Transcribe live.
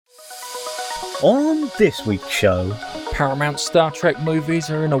On this week's show, Paramount Star Trek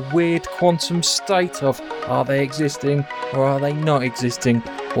movies are in a weird quantum state of are they existing or are they not existing?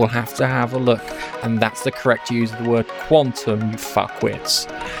 We'll have to have a look. And that's the correct use of the word quantum, you fuckwits.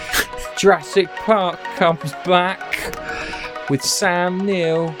 Jurassic Park comes back with Sam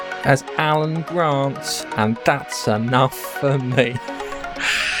Neill as Alan Grant, and that's enough for me.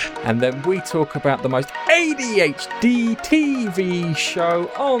 And then we talk about the most ADHD TV show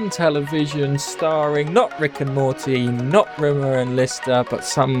on television, starring not Rick and Morty, not Rimmer and Lister, but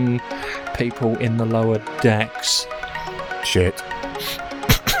some people in the lower decks. Shit.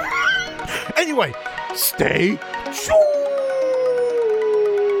 Anyway, stay tuned.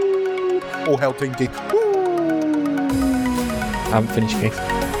 All Hell Team Geek. I haven't finished, Keith.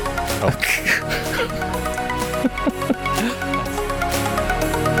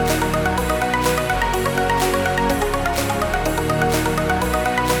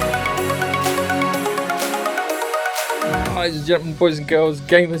 Ladies and gentlemen, boys and girls,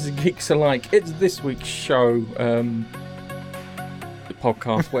 gamers and geeks alike, it's this week's show, the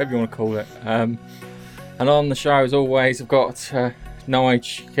podcast, whatever you want to call it. And on the show, as always, I've got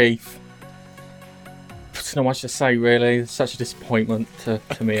Nige, Keith. There's not much to say, really. It's such a disappointment to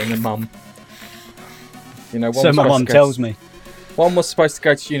me and the mum. You know, so my mum tells me. One was supposed to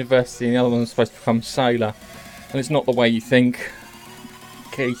go to university and the other one was supposed to become a sailor. And it's not the way you think,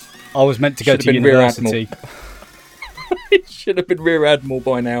 Keith. I was meant to go to university. It should have been Rear Admiral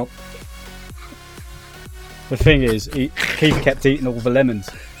by now. The thing is, Keith kept eating all the lemons.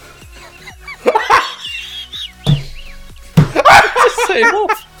 Just say him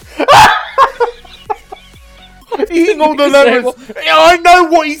off. Eating all the lemons. I know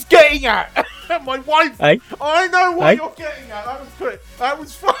what he's getting at. My wife. Hey? I know what you're getting at. That was good. That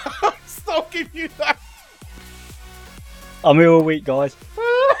was fun. I'll give you that. I'm here all week, guys.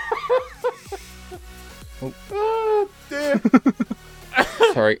 Oh dear.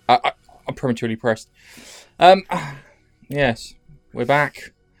 Sorry, I'm prematurely pressed. Yes, we're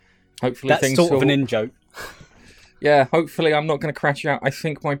back. Hopefully That's things sort of an in-joke. Yeah, hopefully I'm not going to crash out. I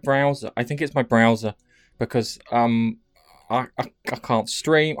think it's my browser, because I can't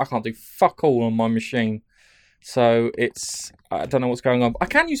stream, I can't do fuck all on my machine. So I don't know what's going on. I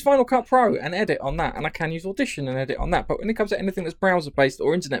can use Final Cut Pro and edit on that, and I can use Audition and edit on that. But when it comes to anything that's browser-based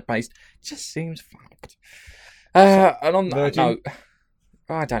or internet-based, it just seems fucked. And on that note,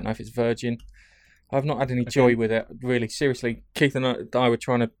 I don't know if it's Virgin. I've not had any joy with it, really. Seriously, Keith and I were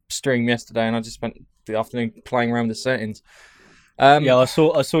trying to stream yesterday, and I just spent the afternoon playing around with the settings. Yeah, I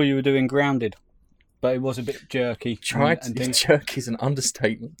saw you were doing Grounded, but it was a bit jerky. Jerky is an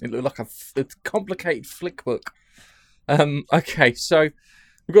understatement. It looked like a complicated flick book. Okay, so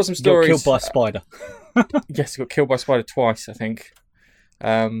we've got some stories. Got killed by a spider. Yes, he got killed by a spider twice, I think.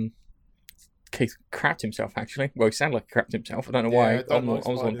 Keith crapped himself, actually. Well, he sounded like he crapped himself. I don't know why. I was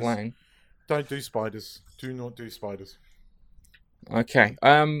on playing. Don't do spiders. Do not do spiders. Okay.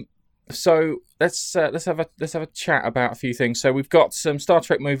 So let's have a chat about a few things. So we've got some Star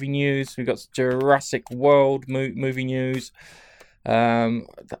Trek movie news. We've got Jurassic World movie news. There's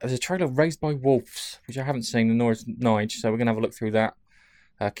a trailer of Raised by Wolves, which I haven't seen, and nor is Nige. So we're gonna have a look through that.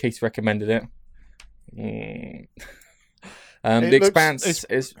 Keith recommended it. The Expanse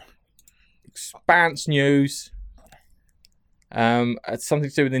is Expanse news. It's something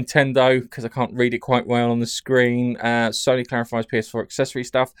to do with Nintendo because I can't read it quite well on the screen. Sony clarifies PS4 accessory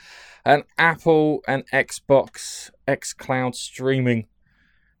stuff, and Apple and Xbox xCloud streaming.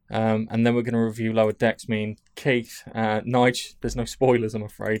 And then we're going to review Lower Decks. Me and Keith, Nige. There's no spoilers, I'm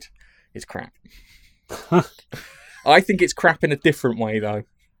afraid. It's crap. I think it's crap in a different way, though.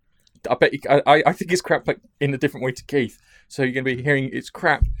 I bet I think it's crap in a different way to Keith. So you're going to be hearing it's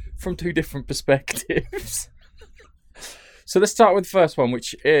crap from two different perspectives. So let's start with the first one,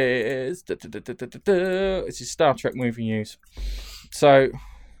 which is this is Star Trek movie news. So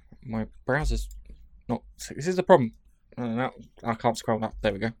my browser's not. This is the problem. No, I can't scroll up.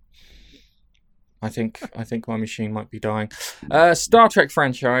 There we go. I think my machine might be dying. Star Trek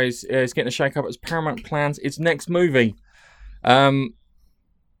franchise is getting a shake up as Paramount plans its next movie.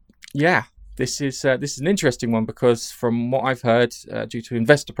 Yeah, this is an interesting one because from what I've heard, due to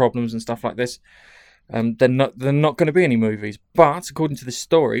investor problems and stuff like this, they're not going to be any movies. But according to this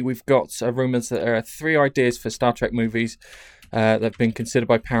story, we've got rumours that there are 3 ideas for Star Trek movies that have been considered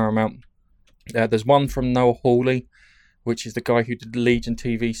by Paramount. There's one from Noah Hawley, which is the guy who did the Legion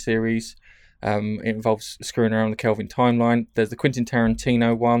TV series. It involves screwing around the Kelvin timeline. There's the Quentin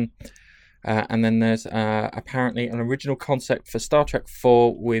Tarantino one. And then there's apparently an original concept for Star Trek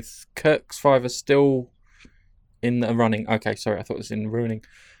 4 with Kirk Survivor still in the running. Okay, sorry, I thought it was in ruining.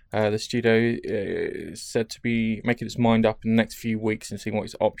 The studio is said to be making its mind up in the next few weeks and seeing what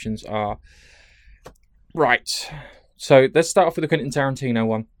its options are. Right. So let's start off with the Quentin Tarantino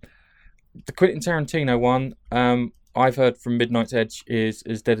one. The Quentin Tarantino one, I've heard from Midnight's Edge is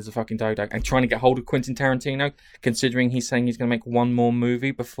as dead as a fucking dodo. And trying to get hold of Quentin Tarantino, considering he's saying he's going to make one more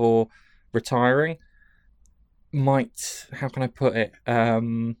movie before retiring, might, how can I put it,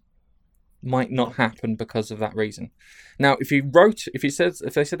 might not happen because of that reason. Now, if they said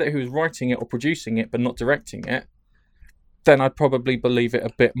that he was writing it or producing it but not directing it, then I'd probably believe it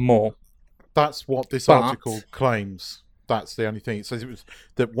a bit more. That's what this article claims. That's the only thing. It says it was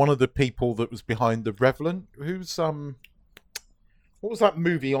that one of the people that was behind The Revenant, who's what was that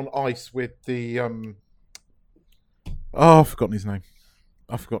movie on ice with the I've forgotten his name.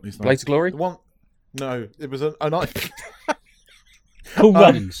 Blades of Glory? The one, no, it was an ice. Cool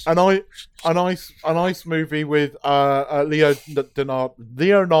Runnings. An ice movie with Leonard.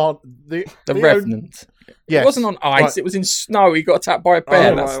 The Revenant. Yes, it wasn't on ice. Right. It was in snow. He got attacked by a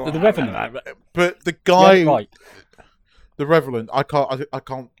bear. That's The Revenant. But the guy, yeah, right. The Revenant. I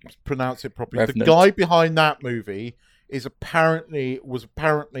can't pronounce it properly. Revenant. The guy behind that movie was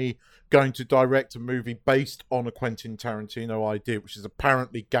apparently going to direct a movie based on a Quentin Tarantino idea, which is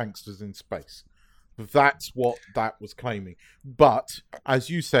apparently Gangsters in Space. That's what that was claiming. But, as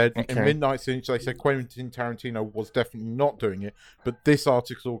you said, in Midnight's Edge, they said Quentin Tarantino was definitely not doing it. But this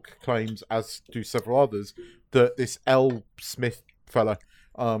article claims, as do several others, that this L. Smith fella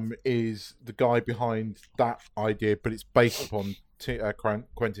is the guy behind that idea, but it's based upon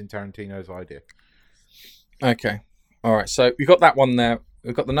Quentin Tarantino's idea. Okay. All right. So we've got that one there.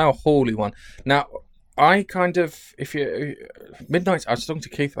 We've got the Noah Hawley one. Now, I kind of, Midnight, I was talking to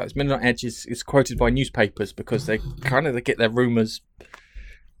Keith about this. Midnight Edge is quoted by newspapers because they get their rumours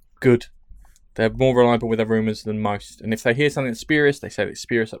good. They're more reliable with their rumours than most. And if they hear something that's spurious, they say it's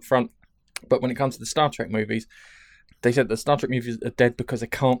spurious up front. But when it comes to the Star Trek movies, they said the Star Trek movies are dead because they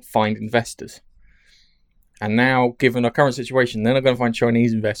can't find investors. And now, given our current situation, they're not going to find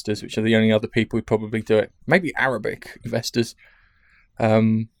Chinese investors, which are the only other people who probably do it. Maybe Arabic investors.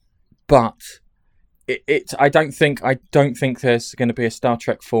 But I don't think there's going to be a Star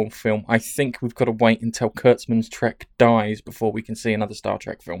Trek film. I think we've got to wait until Kurtzman's Trek dies before we can see another Star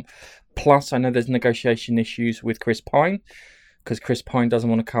Trek film. Plus, I know there's negotiation issues with Chris Pine, because Chris Pine doesn't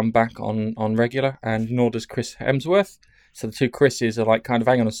want to come back on regular, and nor does Chris Hemsworth. So the two Chris's are like, kind of,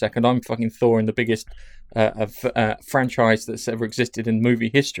 hang on a second, I'm fucking Thor in the biggest franchise that's ever existed in movie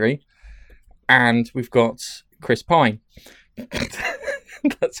history, and we've got Chris Pine.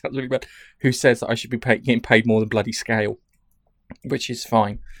 That sounds really bad. Who says that I should be getting paid more than bloody scale, which is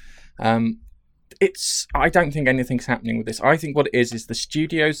fine. I don't think anything's happening with this. I think what it is the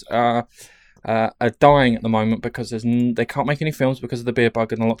studios are dying at the moment because they can't make any films because of the beer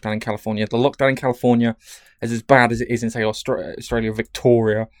bug and the lockdown in California. The lockdown in California is as bad as it is in, say, Australia,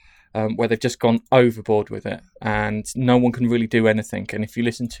 Victoria, where they've just gone overboard with it, and no one can really do anything. And if you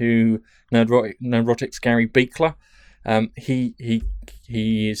listen to Neurotic's Gary Beekler,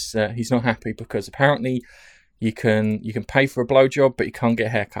 he's not happy because apparently you can pay for a blowjob, but you can't get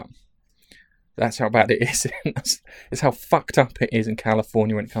a haircut. That's how bad it is. It's how fucked up it is in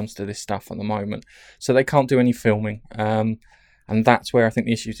California when it comes to this stuff at the moment. So they can't do any filming, and that's where I think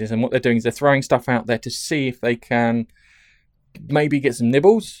the issue is. And what they're doing is they're throwing stuff out there to see if they can maybe get some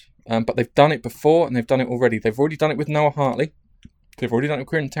nibbles. But they've done it before, and they've done it already. They've already done it with Noah Hawley. They've already done it with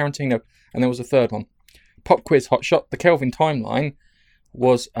Quentin Tarantino, and there was a third one. Pop quiz hotshot. The Kelvin timeline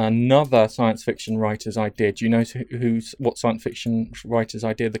was another science fiction writer's idea. Do you know what science fiction writer's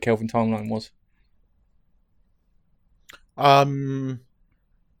idea the Kelvin timeline was? No,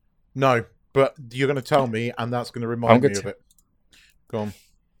 but you're going to tell me, and that's going to remind me of it. Go on.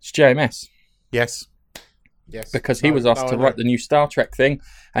 It's JMS. Yes. Because he was asked to write the new Star Trek thing,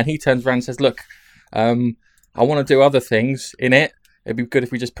 and he turns around and says, "Look, I want to do other things in it. It'd be good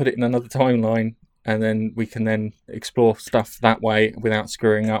if we just put it in another timeline." And then we can then explore stuff that way without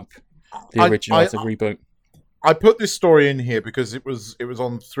screwing up the original as a reboot. I put this story in here because it was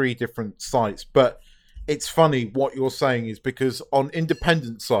on 3 different sites. But it's funny what you're saying is because on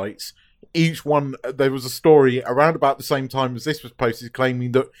independent sites, each one, there was a story around about the same time as this was posted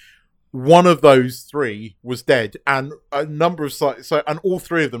claiming that one of those 3 was dead. And a number of sites, and all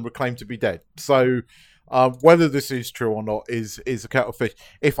 3 of them were claimed to be dead. So whether this is true or not is a kettle of fish.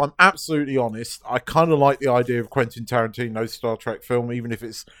 If I'm absolutely honest, I kind of like the idea of Quentin Tarantino's Star Trek film, even if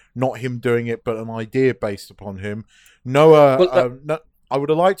it's not him doing it, but an idea based upon him. Noah, I would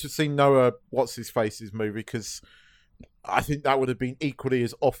have liked to have seen Noah, what's-his-face's movie, because I think that would have been equally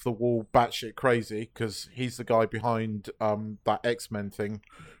as off the wall, batshit crazy, because he's the guy behind that X-Men thing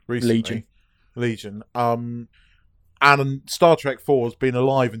recently. Legion. And Star Trek 4 has been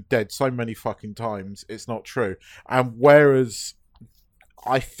alive and dead so many fucking times, it's not true. And whereas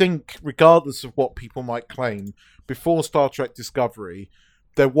I think, regardless of what people might claim, before Star Trek Discovery,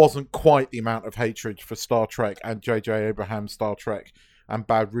 there wasn't quite the amount of hatred for Star Trek and J.J. Abrams' Star Trek and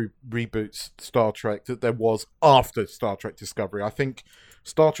bad reboots Star Trek that there was after Star Trek Discovery. I think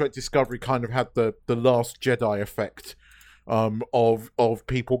Star Trek Discovery kind of had the Last Jedi effect of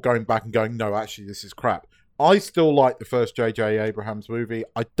people going back and going, no, actually, this is crap. I still like the first J.J. Abrams movie.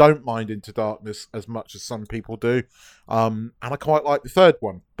 I don't mind Into Darkness as much as some people do. And I quite like the third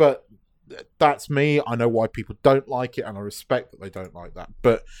one. But that's me. I know why people don't like it, and I respect that they don't like that.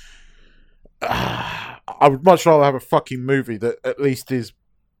 But I would much rather have a fucking movie that at least is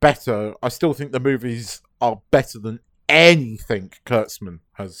better. I still think the movies are better than anything Kurtzman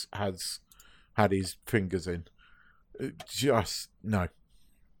has had his fingers in. Just no.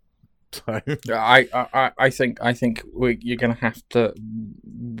 So. I think you're going to have to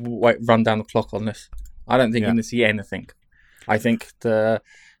run down the clock on this. I don't think you're going to see anything. I think the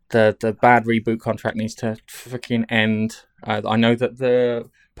bad reboot contract needs to freaking end. I know that the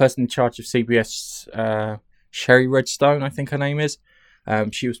person in charge of CBS, Sherry Redstone, I think her name is,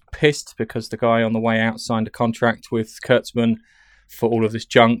 she was pissed because the guy on the way out signed a contract with Kurtzman for all of this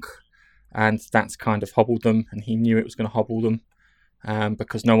junk, and that's kind of hobbled them, and he knew it was going to hobble them.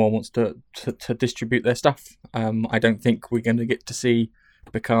 Because no one wants to distribute their stuff. I don't think we're going to get to see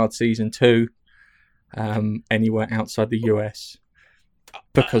Picard season 2 anywhere outside the US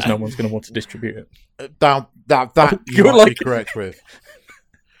because no one's going to want to distribute it. That you might be correct with.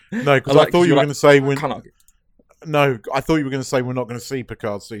 No, because I thought you were going to say No, I thought you were going to say we're not going to see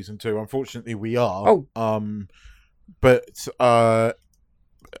Picard season 2. Unfortunately, we are. But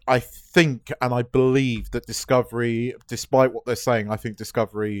I think and I believe that Discovery, despite what they're saying, I think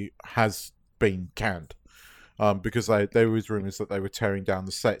Discovery has been canned. Because there was rumours that they were tearing down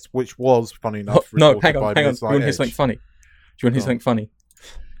the sets, which was, funny enough, no, hang on. Do you want to hear something funny?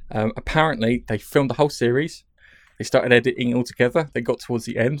 Apparently, they filmed the whole series. They started editing it all together. They got towards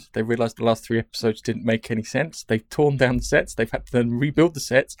the end. They realised the last 3 episodes didn't make any sense. They've torn down the sets. They've had to then rebuild the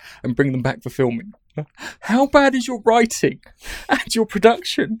sets and bring them back for filming. How bad is your writing and your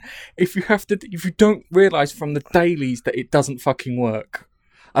production if you don't realise from the dailies that it doesn't fucking work?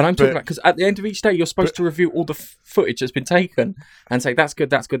 And I'm talking about, because at the end of each day, you're supposed to review all the footage that's been taken and say, that's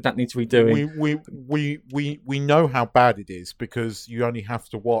good, that needs redoing. We know how bad it is because you only have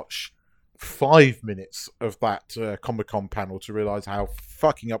to watch 5 minutes of that Comic-Con panel to realise how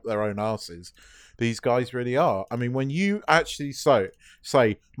fucking up their own asses these guys really are. I mean, when you actually say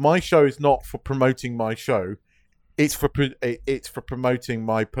my show is not for promoting my show, it's for promoting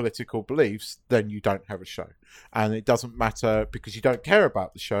my political beliefs, then you don't have a show. And it doesn't matter because you don't care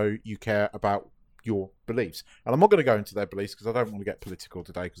about the show, you care about your beliefs. And I'm not going to go into their beliefs because I don't want to get political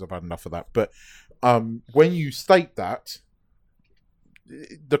today because I've had enough of that. But when you state that,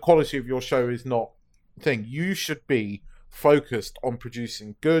 the quality of your show is not thing. You should be focused on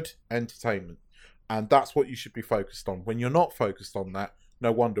producing good entertainment. And that's what you should be focused on. When you're not focused on that,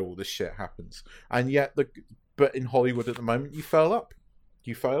 no wonder all this shit happens. And yet, but in Hollywood at the moment, you fail up.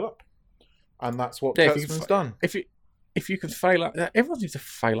 And that's what Kurtzman's done. If you can fail up, everyone needs to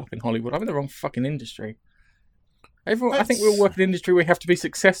fail up in Hollywood. I'm in the wrong fucking industry. I think we all work in an industry where we have to be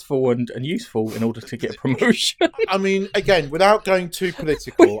successful and useful in order to get a promotion. I mean, again, without going too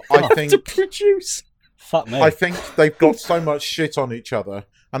political, I think to produce. Fuck me. I think they've got so much shit on each other,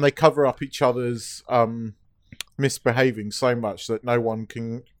 and they cover up each other's misbehaving so much that no one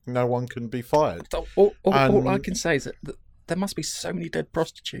can be fired. All I can say is that there must be so many dead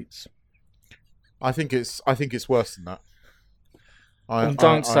prostitutes. I think it's worse than that.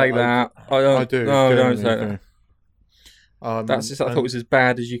 Don't say that. I do. No, don't say that. I thought it was as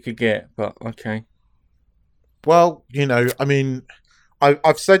bad as you could get, but okay. Well, I mean,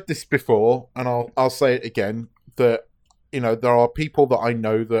 I've said this before, and I'll say it again, that, there are people that I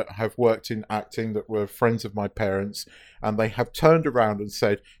know that have worked in acting that were friends of my parents, and they have turned around and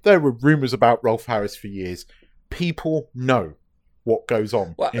said, there were rumours about Rolf Harris for years. People know what goes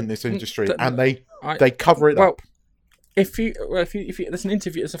on in this industry, and they cover it up. If you there's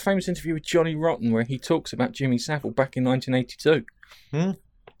there's a famous interview with Johnny Rotten where he talks about Jimmy Savile back in 1982, and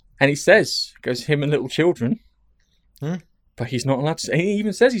he goes him and little children, but he's not allowed to. He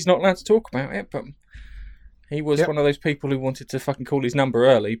even says he's not allowed to talk about it, but he was one of those people who wanted to fucking call his number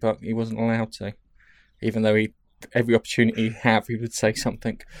early, but he wasn't allowed to, even though every opportunity he would say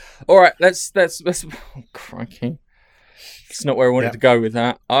something. All right, let's oh, crikey. It's not where I wanted Yeah. to go with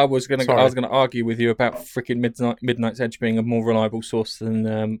that. I was gonna Sorry. argue with you about freaking Midnight's Edge being a more reliable source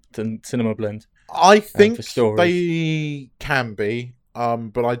than Cinema Blend. I think for stories. they can be,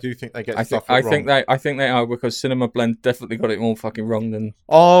 but I do think they get I stuff think wrong. I think they are, because Cinema Blend definitely got it more fucking wrong than.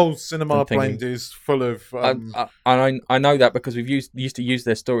 Cinema I'm thinking- Blend is full of. I know that because we've used to use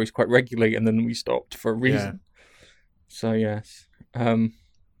their stories quite regularly, and then we stopped for a reason. So yes.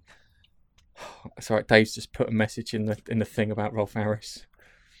 Sorry, Dave's just put a message in the thing about Rolf Harris.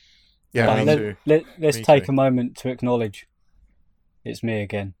 yeah, me too. Let's Me take too. a moment to acknowledge it's me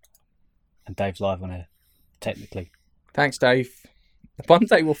again, and Dave's live on air, technically. Thanks, Dave. One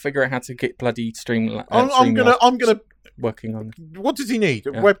day we'll figure out how to get bloody stream. I'm gonna. working on. What does he need?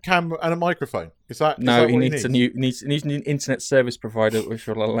 A Yeah. webcam and a microphone? Is that No, what he needs an internet service provider which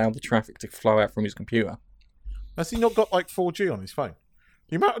will allow the traffic to flow out from his computer. Has he not got like 4G on his phone?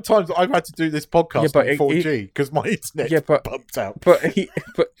 The amount of times that I've had to do this podcast Yeah, but on 4G because my internet bumped out. But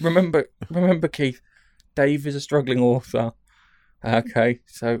remember, Keith, Dave is a struggling author. Okay,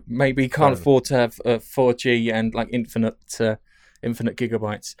 so maybe he can't afford to have 4G and like infinite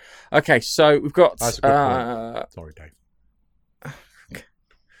gigabytes. Okay, so we've got. That's a good point. Sorry, Dave.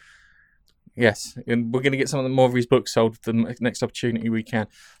 Yes, and we're going to get some of more of his books sold the next opportunity we can.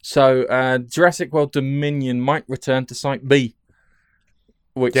 So, Jurassic World Dominion might return to Site B,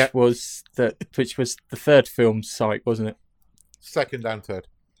 which was the third film site, wasn't it? Second and third.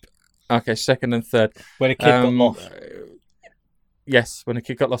 Okay, second and third. When a kid got lost. Yes, when a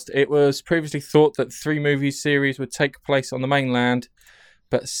kid got lost. It was previously thought that the 3-movie series would take place on the mainland,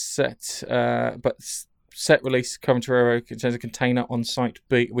 but set release Coventry contains a container on Site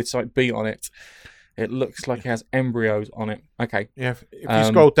B with Site B on it. It looks like it has embryos on it. Okay. Yeah, if you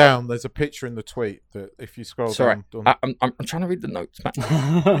scroll down, there's a picture in the tweet that if you scroll Sorry, down. I'm trying to read the notes, Matt.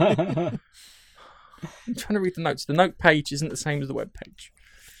 I'm trying to read the notes. The note page isn't the same as the web page.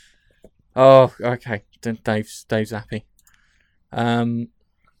 Oh, okay. Dave's happy.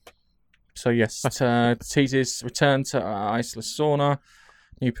 So yes, teases return to Isla Sorna.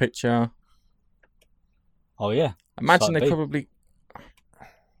 New picture. Oh yeah. Imagine Site they B. probably.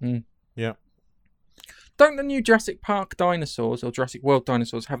 Yeah. Don't the new Jurassic Park dinosaurs or Jurassic World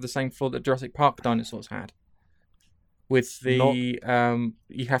dinosaurs have the same flaw that Jurassic Park dinosaurs had? With the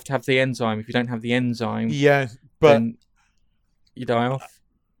you have to have the enzyme. If you don't have the enzyme, Yeah, but then you die off.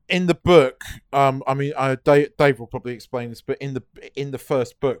 in the book, Dave will probably explain this, but in the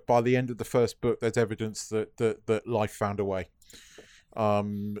first book, by the end of the first book, there's evidence that life found a way.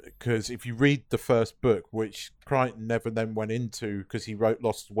 Because if you read the first book, which Crichton never then went into, because he wrote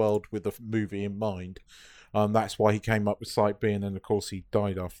Lost World with the movie in mind, that's why he came up with Site B, and then of course he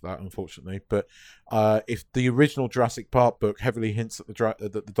died after that, unfortunately. But if the original Jurassic Park book heavily hints that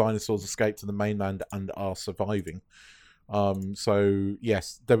the dinosaurs escaped to the mainland and are surviving. So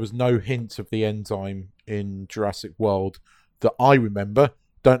yes, there was no hint of the enzyme in Jurassic World that I remember.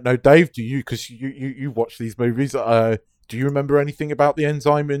 Don't know, Dave, do you? Because you watch these movies. Do you remember anything about the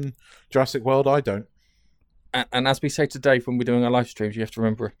enzyme in Jurassic World? I don't. And as we say to Dave when we're doing our live streams, you have to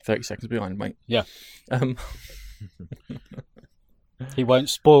remember 30 seconds behind, mate. Yeah. Um, He won't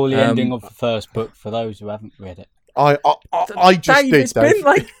spoil the ending of the first book for those who haven't read it. I just Dave, did, it's Dave.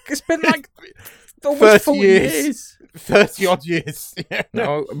 been like almost 40 years. 30 odd years. Yeah.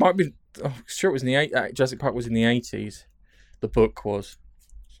 No, it might be. Oh, sure, it was in the 80s. Jurassic Park was in the 80s. The book was.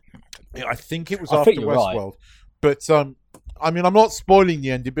 I think it was I after think you're right. Westworld. But I'm not spoiling the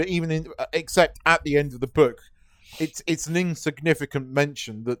ending, but even except at the end of the book, it's an insignificant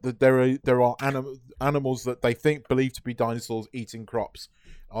mention that there are animals that they believe to be dinosaurs eating crops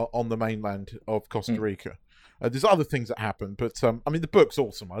on the mainland of Costa Rica. There's other things that happen, but the book's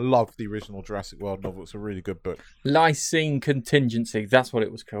awesome. I love the original Jurassic World novel. It's a really good book. Lysine Contingency. That's what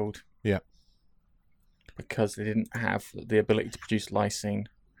it was called. Yeah. Because they didn't have the ability to produce lysine.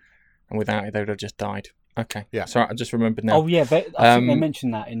 And without it, they would have just died. Okay. Yeah. Sorry, I just remembered now. Oh yeah, I think they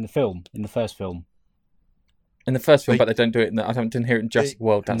mentioned that in the first film. In the first film, but they don't do it. I didn't hear it in Jurassic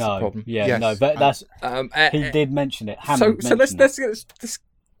World. That's the problem. Yeah, Yes. no, but that's he he did mention it. So Hammond let's mentioned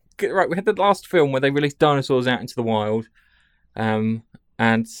get right. We had the last film where they released dinosaurs out into the wild, and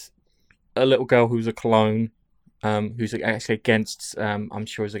a little girl who's a clone, who's actually against. I'm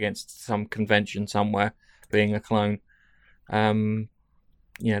sure is against some convention somewhere, being a clone.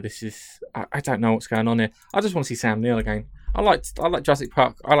 This is. I don't know what's going on here. I just want to see Sam Neill again. I like Jurassic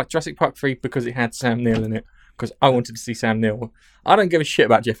Park. I like Jurassic Park 3 because it had Sam Neill in it. Because I wanted to see Sam Neill. I don't give a shit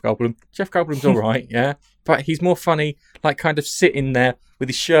about Jeff Goldblum. Jeff Goldblum's all right, yeah, but he's more funny, like kind of sitting there with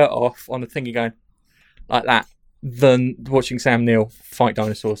his shirt off on the thingy, going like that. than watching Sam Neill fight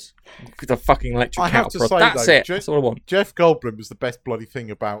dinosaurs. The fucking electric I have cattle to prod. say, That's though, it. That's all I want. Jeff Goldblum was the best bloody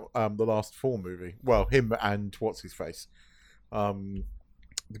thing about the last Thor movie. Well, him and what's his face,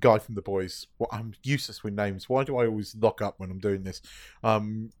 the guy from The Boys. Well, I'm useless with names. Why do I always lock up when I'm doing this?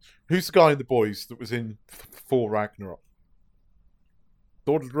 Who's the guy in The Boys that was in Thor Ragnarok?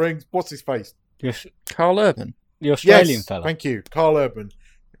 Lord of the Rings. What's his face? Carl Urban. The Australian Yes, fella. thank you, Carl Urban.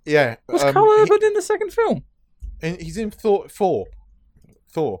 Yeah, Was Carl Urban in the second film? he's in Thor. Thor.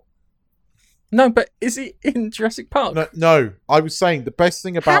 No, but is he in Jurassic Park? No, I was saying the best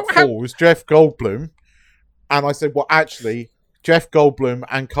thing about How- Thor was Jeff Goldblum, and I said, well, actually, Jeff Goldblum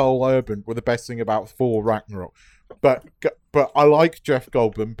and Carl Urban were the best thing about Thor Ragnarok. But I like Jeff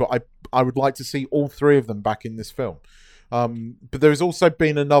Goldblum, but I would like to see all three of them back in this film. But there has also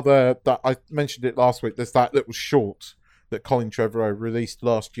been another that I mentioned it last week. There's that little short that Colin Trevorrow released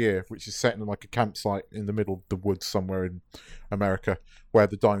last year, which is set in like a campsite in the middle of the woods somewhere in America, where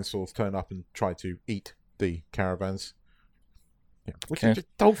the dinosaurs turn up and try to eat the caravans. Yeah. Okay.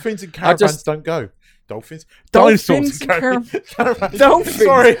 Dolphins and caravans don't go. Dolphins, dinosaurs, Dolphins and caravans. Dolphins.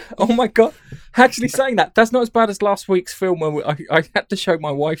 Sorry. Oh my god! Actually, saying that's not as bad as last week's film where I had to show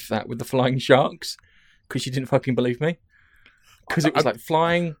my wife that with the flying sharks because she didn't fucking believe me. Because it was like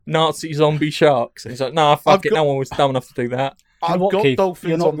flying Nazi zombie sharks, and he's like, "Nah, fuck it. No one was dumb enough to do that." I've what, got Keith? You're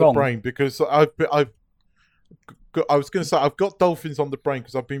dolphins not on the wrong. brain because I was going to say I've got dolphins on the brain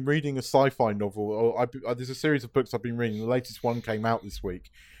because I've been reading a sci-fi novel. Or there's a series of books I've been reading. The latest one came out this week,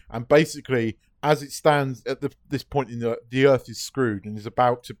 and basically, as it stands at this point in the Earth is screwed and is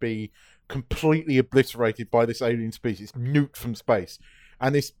about to be completely obliterated by this alien species, nuked from space,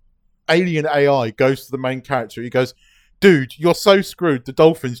 and this alien AI goes to the main character. He goes, "Dude, you're so screwed. The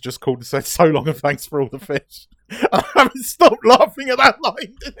dolphins just called and said so long and thanks for all the fish." I haven't stopped laughing at that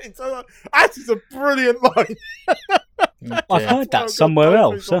line. That is a brilliant line. I've heard that somewhere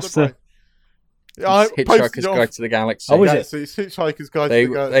else. That's the. Hitchhiker's Guide to the Galaxy. Oh, is it? It's Hitchhiker's Guide They to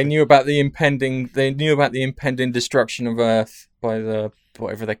the Galaxy. they knew about the impending destruction of Earth by the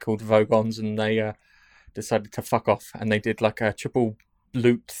whatever they're called Vogons, and they decided to fuck off, and they did like a triple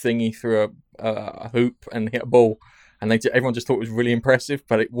loop thingy through a hoop and hit a ball. And everyone just thought it was really impressive,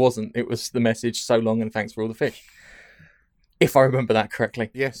 but it wasn't. It was the message, so long and thanks for all the fish. If I remember that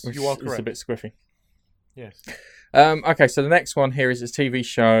correctly. Yes, you are It's a correct. bit squiffy. Yes. Okay, so the next one here is a TV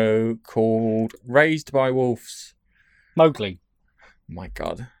show called Raised by Wolves. Mowgli. My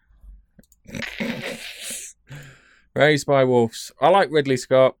God. Raised by Wolves. I like Ridley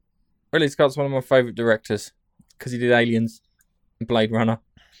Scott. Ridley Scott's one of my favourite directors because he did Aliens, and Blade Runner,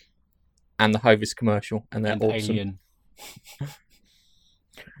 and the Hovis commercial, and they're And awesome. Alien.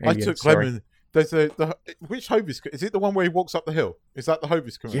 I Alien, took sorry. Lemon. There's which Hovis? Is it the one where he walks up the hill? Is that the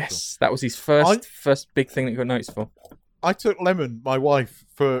Hovis commercial? Yes, that was his first big thing that he got noticed for. I took Lemon, my wife,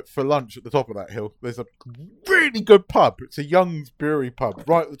 for lunch at the top of that hill. There's a really good pub. It's a Young's Brewery pub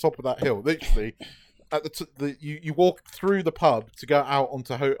right at the top of that hill. Literally, at you walk through the pub to go out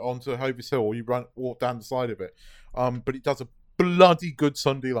onto Hovis Hill, or you walk down the side of it. But it does a bloody good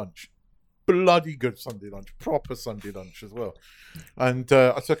Sunday lunch. Bloody good Sunday lunch, proper Sunday lunch as well. And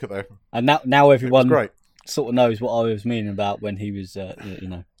I took it there. And now It was everyone great. sort of knows what I was meaning about when he was,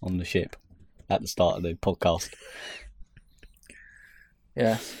 on the ship at the start of the podcast.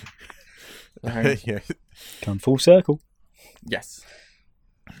 Yeah. Yeah. Come full circle. Yes.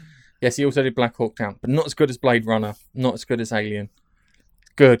 Yes, he also did Black Hawk Down, but not as good as Blade Runner, not as good as Alien.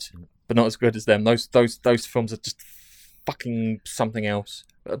 Good, but not as good as them. Those films are just fucking something else.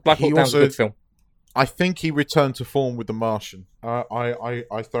 Black He Hawk Down's a also- good film. I think he returned to form with The Martian. I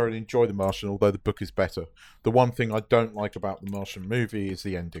thoroughly enjoy The Martian, although the book is better. The one thing I don't like about the Martian movie is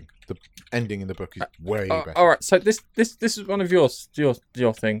the ending. The ending in the book is way better. All right, so this is one of your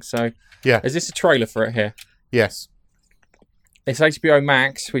things. So Yeah. is this a trailer for it here? Yes. It's HBO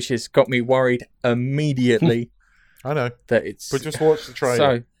Max, which has got me worried immediately I know. that it's. But just watch the trailer.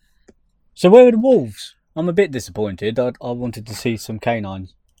 So So where are the wolves? I'm a bit disappointed. I wanted to see some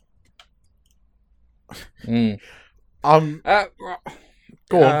canines. mm.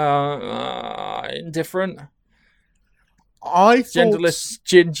 Go on. Indifferent. I thought... Genderless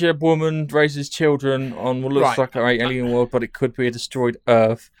ginger woman raises children on what looks Right. like an alien world, but it could be a destroyed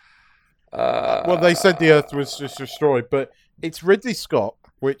Earth. Well, they said the Earth was just destroyed, but it's Ridley Scott,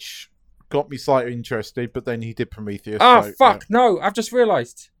 which got me slightly interested, but then he did Prometheus. Oh, so, fuck. No, I've just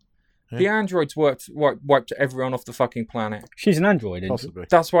realised. Yeah. The androids wiped everyone off the fucking planet. She's an android, isn't she? Possibly.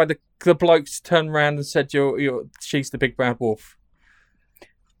 That's why the blokes turned around and said, she's the big bad wolf.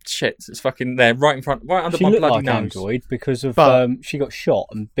 Shit, it's fucking there, right in front, right under She my looked bloody like nose. android because of But- she got shot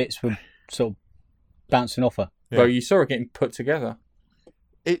and bits were sort of bouncing off her. Well, you saw it getting put together.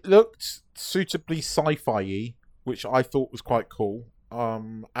 It looked suitably sci-fi-y, which I thought was quite cool.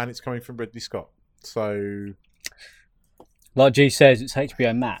 And it's coming from Ridley Scott. So, Like G says, it's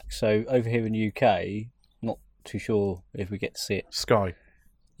HBO Max. So over here in the UK, not too sure if we get to see it. Sky.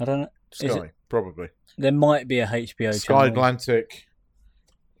 I don't know. Sky, probably. There might be a HBO Sky channel. Atlantic.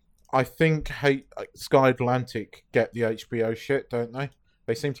 I think Sky Atlantic get the HBO shit, don't they?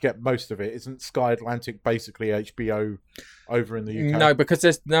 They seem to get most of it. Isn't Sky Atlantic basically HBO over in the UK? No, because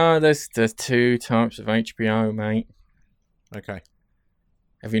there's two types of HBO, mate. Okay.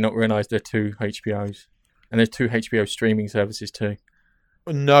 Have you not realised there are two HBOs? And there's two HBO streaming services too.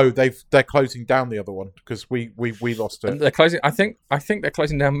 No, they're closing down the other one because we lost it. And they're closing. I think they're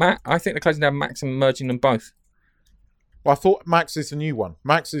closing down Max and merging them both. Well, I thought Max is the new one.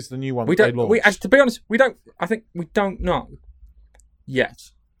 Max is the new one. We that don't. they launched. To be honest, we don't. I think we don't know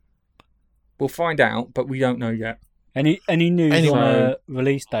yet. We'll find out, but we don't know yet. Any news Anyway. on a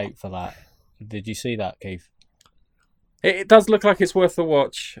release date for that? Did you see that, Keith? It does look like it's worth a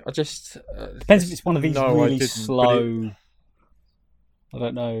watch. I just Depends if it's one of these No, I really didn't, slow. I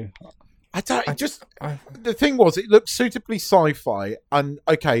don't know. The thing was, it looked suitably sci-fi, and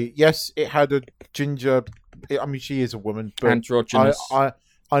okay, yes, it had a ginger. I mean, she is a woman, but androgynous. I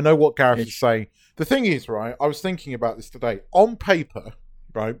know what Gareth is saying. The thing is, right, I was thinking about this today. On paper,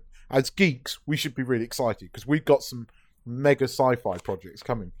 right, as geeks, we should be really excited because we've got some mega sci-fi projects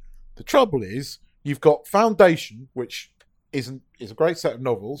coming. The trouble is, you've got Foundation, which is a great set of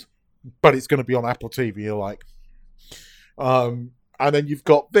novels, but it's going to be on Apple TV. You're like, and then you've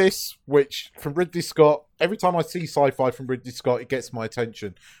got this, which from Ridley Scott. Every time I see sci-fi from Ridley Scott, it gets my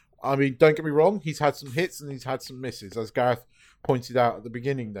attention. I mean, don't get me wrong, he's had some hits and he's had some misses, as Gareth pointed out at the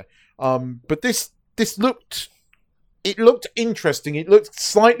beginning there. But this looked interesting. It looked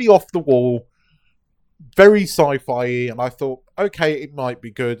slightly off the wall, very sci-fi, and I thought, okay, it might be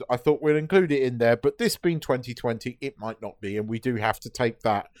good. I thought we'd include it in there, but this being 2020, it might not be, and we do have to take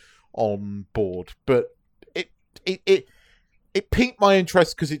that on board. But it piqued my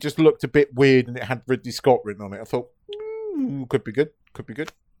interest because it just looked a bit weird and it had Ridley Scott written on it. I thought, could be good.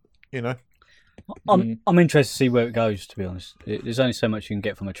 You know, I'm interested to see where it goes. To be honest, there's only so much you can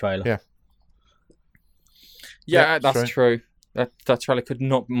get from a trailer. Yeah, that's true. That trailer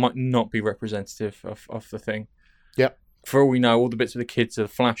might not be representative of the thing. Yeah. For all we know, all the bits of the kids are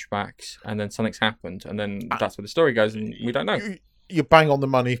flashbacks, and then something's happened, and then that's where the story goes, and we don't know. You bang on the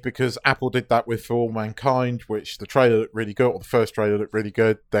money because Apple did that with For All Mankind, which the trailer looked really good, or the first trailer looked really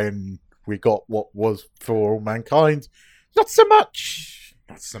good. Then we got what was For All Mankind. Not so much.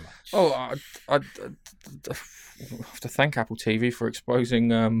 Oh, I have to thank Apple TV for exposing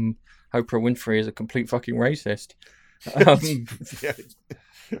Oprah Winfrey as a complete fucking racist. Yeah,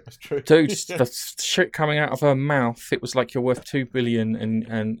 that's true. Dude, the shit coming out of her mouth, it was like you're worth $2 billion,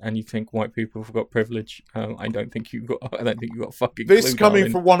 and you think white people have got privilege. I don't think you got a fucking. This clue, coming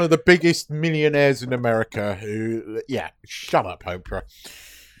darling. from one of the biggest millionaires in America. Who, shut up, Oprah.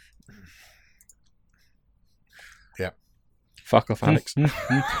 Yeah, fuck off, Alex.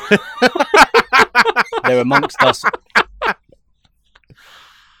 They're amongst us.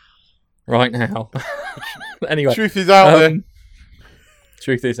 Right now. Anyway, truth is out there.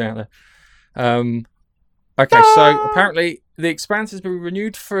 Truth is out there. Okay, so apparently The Expanse has been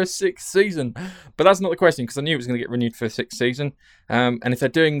renewed for a 6th season, but that's not the question because I knew it was going to get renewed for a 6th season. And if they're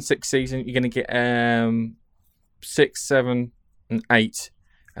doing 6th season, you're going to get 6, 7, and 8,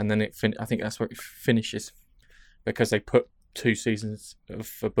 and then I think that's where it finishes because they put 2 seasons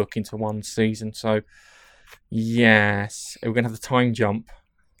of a book into 1 season. So yes, we're going to have the time jump.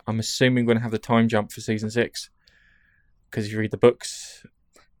 I'm assuming we're going to have the time jump for season 6 because if you read the books,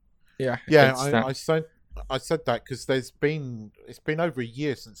 I said that because it's been over a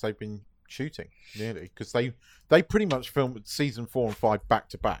year since they've been shooting, nearly, because they pretty much filmed season 4 and 5 back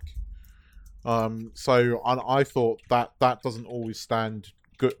to back. So I thought that doesn't always stand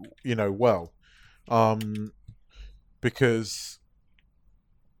good, well, because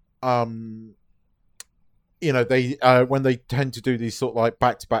they when they tend to do these sort of like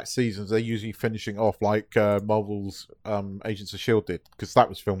back-to-back seasons, they're usually finishing off like Marvel's Agents of S.H.I.E.L.D. did, because that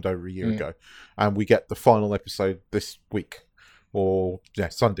was filmed over a year ago, and we get the final episode this week, or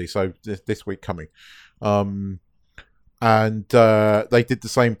Sunday, so this week coming. And they did the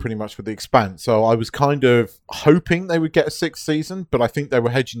same pretty much with The Expanse, so I was kind of hoping they would get a 6th season, but I think they were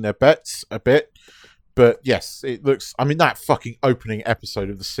hedging their bets a bit. But yes, it looks, I mean, that fucking opening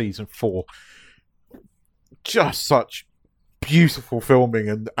episode of the season 4, just such beautiful filming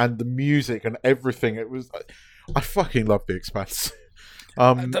and the music and everything. It was, I fucking love The Expanse.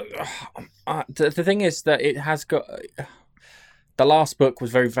 The thing is that it has got. The last book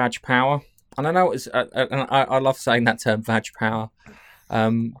was very Vag Power, and I know it's. And I love saying that term, Vag Power,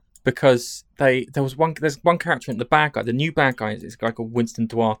 because there's one character in the bad guy. The new bad guy is a guy called Winston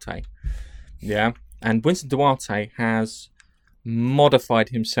Duarte. Yeah, and Winston Duarte has modified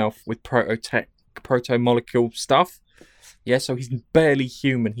himself with proto-molecule stuff. Yeah, so he's barely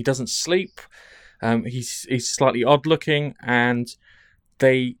human. He doesn't sleep. He's slightly odd looking, and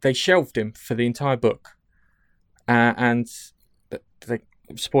they shelved him for the entire book. And they,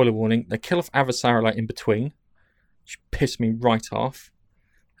 spoiler warning, they kill off Avasarala in between, which pissed me right off.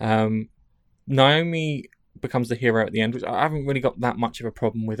 Naomi becomes the hero at the end, which I haven't really got that much of a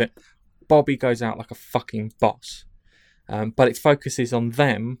problem with it. Bobby goes out like a fucking boss. But it focuses on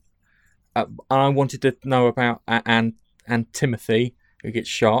them. And I wanted to know about and Timothy, who gets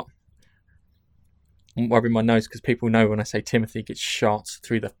shot. I'm rubbing my nose because people know when I say Timothy gets shot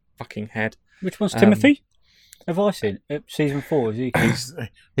through the fucking head. Which one's Timothy? Have I seen season 4? Is he?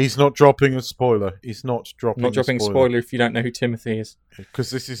 He's not dropping a spoiler. He's not dropping. Not dropping a spoiler if you don't know who Timothy is. Because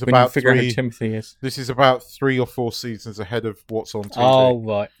this is When about you figure out who Timothy is. This is about 3 or 4 seasons ahead of what's on TV. Oh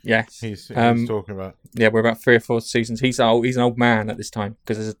right, yes. He's talking about. Yeah, we're about 3 or 4 seasons. He's an old man at this time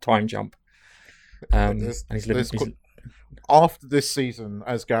because there's a time jump. And he's living. After this season,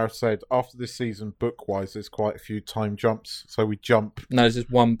 as Gareth said, after this season, book-wise, there's quite a few time jumps. So we jump. No, there's just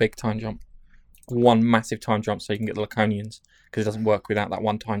one big time jump. One massive time jump so you can get the Laconians, because it doesn't work without that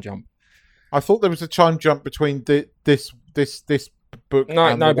one time jump. I thought there was a time jump between this book.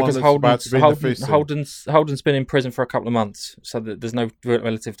 No, because Holden's been in prison for a couple of months, so that there's no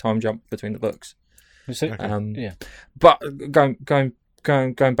relative time jump between the books. Okay. Yeah, but going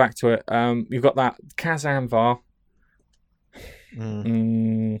back to it, you've got that Kaz Anvar.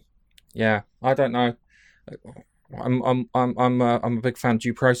 Yeah, I don't know. I'm a big fan of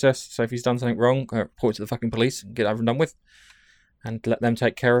due process. So if he's done something wrong, report it to the fucking police and get it over and done with, and let them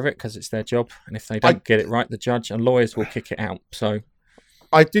take care of it because it's their job. And if they don't get it right, the judge and lawyers will kick it out. So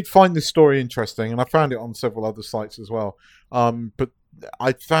I did find this story interesting, and I found it on several other sites as well. But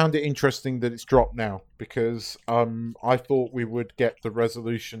I found it interesting that it's dropped now because I thought we would get the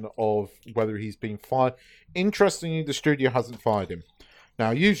resolution of whether he's been fired. Interestingly, the studio hasn't fired him.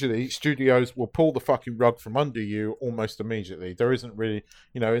 Now, usually, studios will pull the fucking rug from under you almost immediately. There isn't really,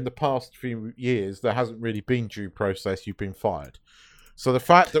 in the past few years, there hasn't really been due process. You've been fired. So the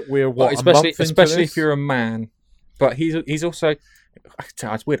fact that we're especially if you're a man, but he's also,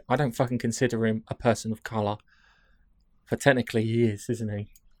 it's weird. I don't fucking consider him a person of color, but technically he is, isn't he?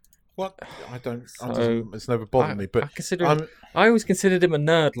 What? I don't. It's never bothered me. But I always considered him a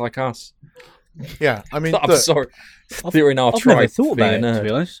nerd like us. Yeah, I mean, I'm sorry. They're in our tribe. I've never thought about it, to be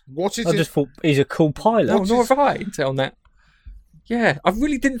honest. I just thought he's a cool pilot. No, nor have I until now. Yeah, I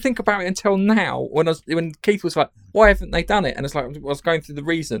really didn't think about it until now when Keith was like, "Why haven't they done it?" And it's like I was going through the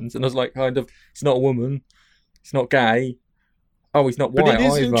reasons, and I was like, kind of, it's not a woman, it's not gay. Oh, he's not white. But it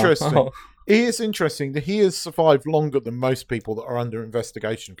is either. interesting. Oh. It is interesting that he has survived longer than most people that are under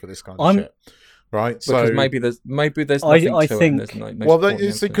investigation for this kind of shit. Right, because so maybe there's nothing I to think. it.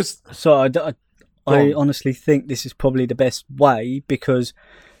 It's because I honestly think this is probably the best way because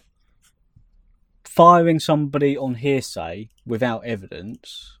firing somebody on hearsay without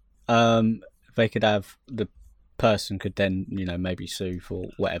evidence, they could have the person could then maybe sue for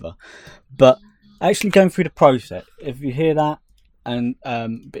whatever, but actually going through the process. If you hear that and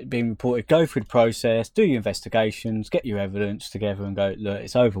being reported, go through the process, do your investigations, get your evidence together, and go. Look,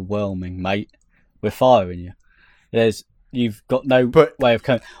 it's overwhelming, mate. We're firing you. You've got no way of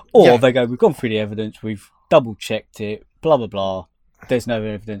coming. Or they go, we've gone through the evidence, we've double checked it, blah blah blah. There's no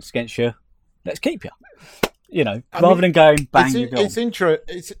evidence against you. Let's keep you. Rather than going bang.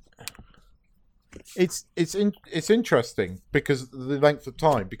 It's interesting because of the length of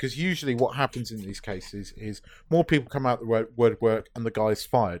time. Because usually what happens in these cases is more people come out the woodwork and the guy's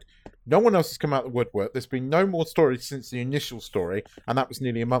fired. No one else has come out the woodwork. There's been no more stories since the initial story, and that was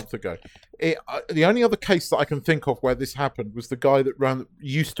nearly a month ago. The only other case that I can think of where this happened was the guy that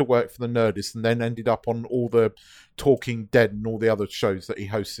used to work for the Nerdist and then ended up on all the Talking Dead and all the other shows that he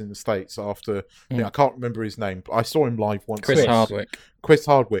hosts in the States after. I can't remember his name, but I saw him live once. Chris Hardwick. Chris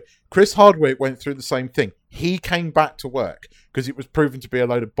Hardwick went through the same thing. He came back to work because it was proven to be a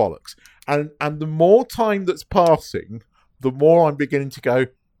load of bollocks. And the more time that's passing, the more I'm beginning to go,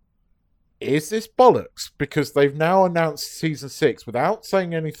 is this bollocks? Because they've now announced season 6 without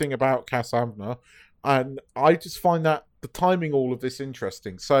saying anything about Kaz Anvar, and I just find that the timing all of this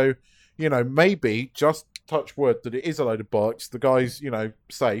interesting. So, maybe just touch wood that it is a load of bollocks. The guy's,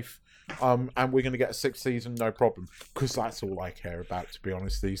 safe, and we're going to get a 6th season, no problem. Because that's all I care about, to be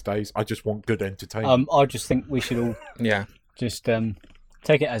honest, these days. I just want good entertainment. I just think we should all just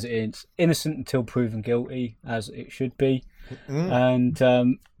take it as it is, innocent until proven guilty, as it should be. And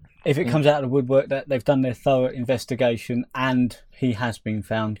if it comes out of the woodwork that they've done their thorough investigation and he has been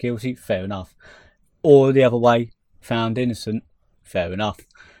found guilty, fair enough. Or the other way, found innocent, fair enough.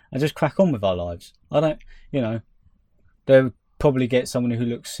 And just crack on with our lives. I don't, they'll probably get someone who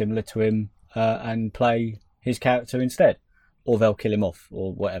looks similar to him and play his character instead. Or they'll kill him off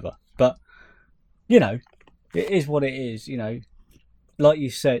or whatever. But, it is what it is, Like you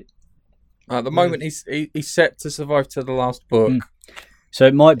said. At the moment, he's set to survive to the last book. So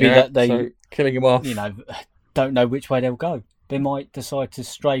it might be that they killing him off. Don't know which way they'll go. They might decide to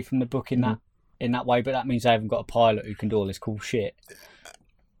stray from the book in that way, but that means they haven't got a pilot who can do all this cool shit.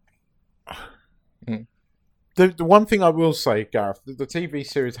 The one thing I will say, Gareth, the TV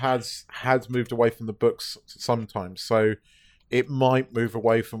series has moved away from the books sometimes, so it might move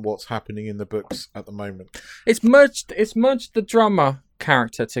away from what's happening in the books at the moment. It's merged the drummer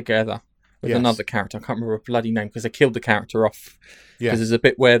character together with another character. I can't remember a bloody name because they killed the character off. Because there's a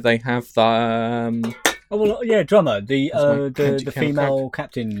bit where they have the drummer, the female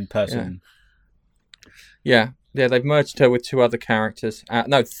captain person. Yeah, they've merged her with 2 other characters.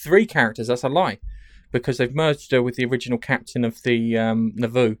 No, 3 characters. That's a lie, because they've merged her with the original captain of the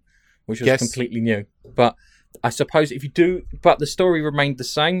Naboo, which was completely new. But I suppose but the story remained the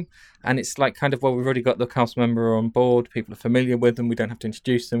same, and it's like kind of, we've already got the cast member on board, people are familiar with them, we don't have to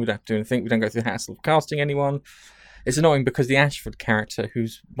introduce them, we don't have to do anything, we don't go through the hassle of casting anyone. It's annoying because the Ashford character,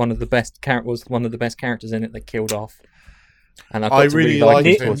 who's one of the best characters in it, they killed off. And I really liked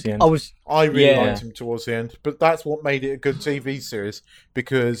him towards the end. I really liked him towards the end, but that's what made it a good TV series,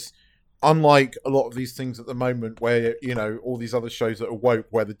 because unlike a lot of these things at the moment where, all these other shows that are woke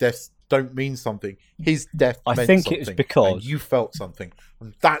where the deaths don't mean something, his death meant something. I think it was because... and you felt something.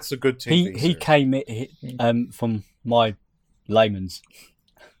 And that's a good TV series. He came in, from my layman's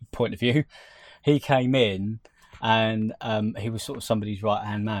point of view, he came in and he was sort of somebody's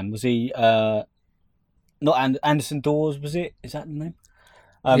right-hand man. Was he... not Anderson Dawes, was it? Is that the name?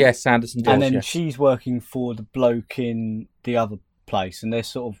 Yes, Anderson Dawes, and then she's working for the bloke in the other place, and they're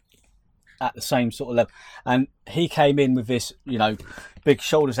sort of at the same sort of level. And he came in with this, big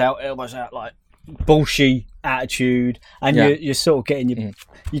shoulders out, elbows out, like bullshit attitude, and you're sort of getting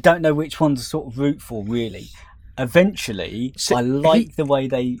you don't know which one to sort of root for, really. Eventually, I like the way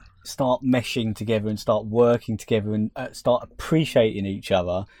they start meshing together and start working together and start appreciating each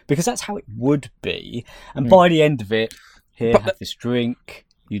other, because that's how it would be. And by the end of it, have this drink,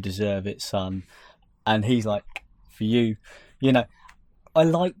 you deserve it, son. And he's like, for you, I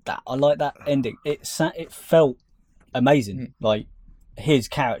like that. I like that ending. It felt amazing. Like his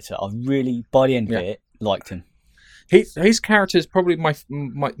character, I really, by the end of it, liked him. His character is probably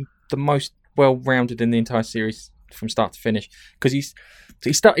the most well-rounded in the entire series from start to finish, because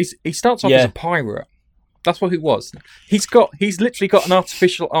he starts off as a pirate. That's what he was. He's literally got an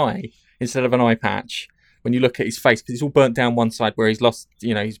artificial eye instead of an eye patch when you look at his face, because it's all burnt down one side where he's lost.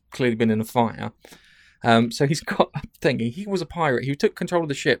 He's clearly been in a fire. So he's got a thing. He was a pirate. He took control of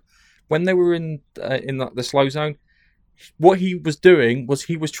the ship when they were in the slow zone. What he was doing was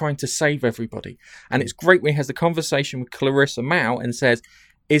he was trying to save everybody, and it's great when he has the conversation with Clarissa Mao and says,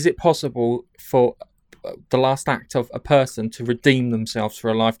 "Is it possible for the last act of a person to redeem themselves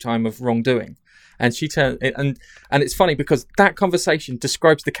for a lifetime of wrongdoing?" And she turned, and it's funny because that conversation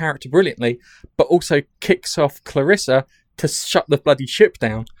describes the character brilliantly, but also kicks off Clarissa to shut the bloody ship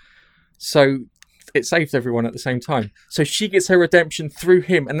down. So it saves everyone at the same time. So she gets her redemption through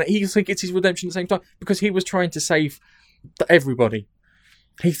him, and he also gets his redemption at the same time because he was trying to save everybody.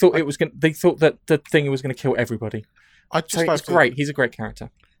 He thought they thought that the thing was going to kill everybody. It's great. He's a great character.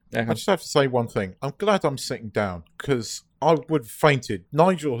 Yeah. I just have to say one thing. I'm glad I'm sitting down, because I would have fainted.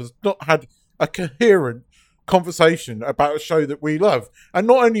 Nigel has not had a coherent conversation about a show that we love. And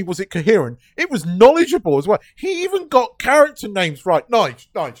not only was it coherent, it was knowledgeable as well. He even got character names right. Nice.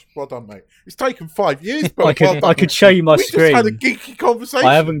 Well done, mate. It's taken 5 years, but I could show you my screen. We just had a geeky conversation.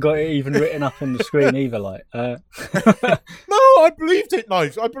 I haven't got it even written up on the screen either. No, I believed it,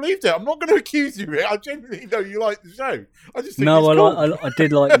 Nice. I believed it. I'm not going to accuse you of it. I genuinely know you like the show. I just think it's cool. I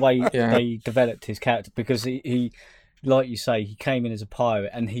did like the way they developed his character, because he, like you say, he came in as a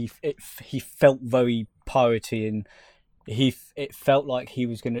pirate, and he felt very piratey, and it felt like he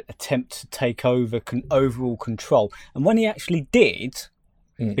was going to attempt to take over overall control. And when he actually did,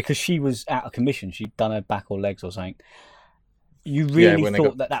 because she was out of commission, she'd done her back or legs or something, you really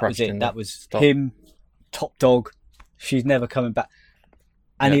thought that was it. That was him, top dog. She's never coming back.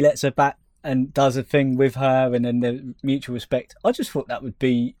 and he lets her back and does a thing with her, and then the mutual respect. I just thought that would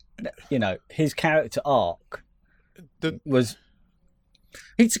be, his character arc was.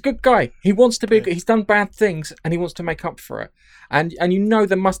 He's a good guy. He wants to be. He's done bad things, and he wants to make up for it. And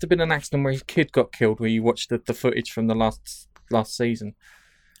there must have been an accident where his kid got killed. Where you watched the footage from the last season.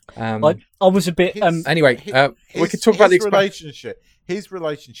 I was a bit. Anyway, we could talk about the relationship. His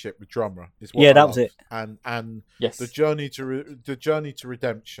relationship with Drummer is what. Yeah, that was it. And yes, the journey to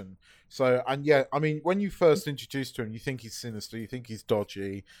redemption. So I mean, when you first introduced to him, you think he's sinister, you think he's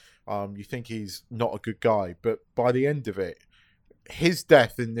dodgy, you think he's not a good guy. But by the end of it, his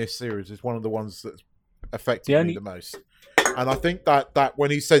death in this series is one of the ones that's affected me the most. And I think that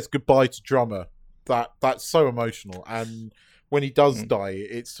when he says goodbye to Drummer, that's so emotional. And when he does die,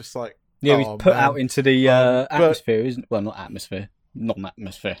 it's just like he's put out into the atmosphere, isn't? Well, not atmosphere,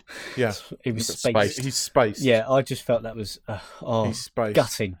 non-atmosphere. Yeah, he was spaced. He's spaced. Yeah, I just felt that was he's spaced.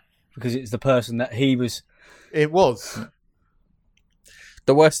 Gutting because it's the person that he was. It was.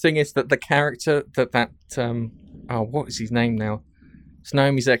 The worst thing is that the character what is his name now? It's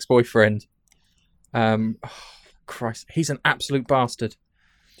Naomi's ex-boyfriend. Christ, he's an absolute bastard.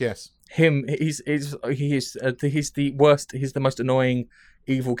 Yes. He is the worst. He's the most annoying,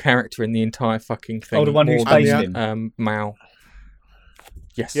 evil character in the entire fucking thing. Oh, the one who's based him. Mal.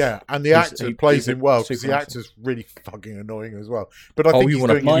 Yes. Yeah, and the actor plays him well because the actor's really fucking annoying as well. But I think you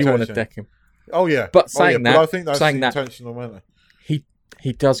want to deck him. Oh yeah, but saying that, but I think that's intentional, isn't it?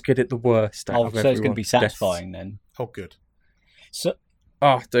 He does get it the worst. So it's going to be satisfying then. Oh, good. So,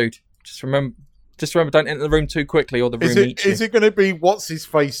 dude, just remember, don't enter the room too quickly, or the room eats you. Is it going to be what's his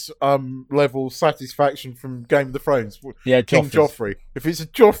face level satisfaction from Game of the Thrones? Yeah, King Joffrey. If it's a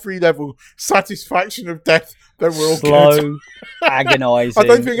Joffrey level satisfaction of death, then we're all slow, agonising. I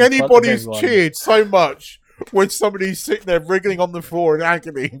don't think anybody's cheered so much when somebody's sitting there wriggling on the floor in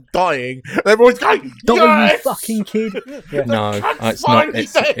agony and dying. And everyone's going, "Don't you fucking kid!" Yeah. No, it's not.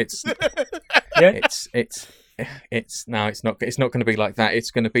 It's not going to be like that. It's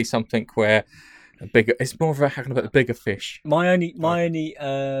going to be something where it's more of a bigger fish. My only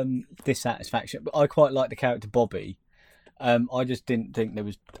dissatisfaction, but I quite like the character Bobby. I just didn't think there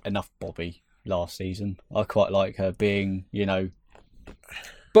was enough Bobby last season. I quite like her being,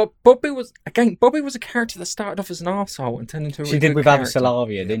 But Bobby was a character that started off as an arsehole and turned into a she did with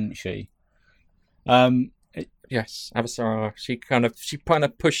Avasarala, didn't she? Yes, Avasarala. She kind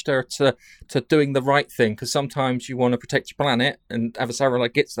of pushed her to doing the right thing, because sometimes you want to protect your planet, and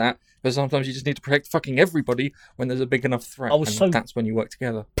Avasarala gets that. But sometimes you just need to protect fucking everybody when there's a big enough threat. That's when you work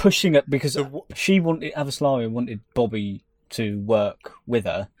together. Pushing it because Avasarala wanted Bobby to work with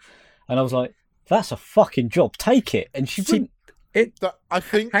her, and I was like, "That's a fucking job. Take it." And she didn't. I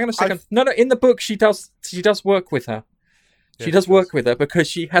think. Hang on a second. No. In the book, she does work with her. She does work with her because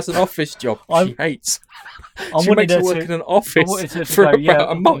she has an office job she hates. She makes her work in an office for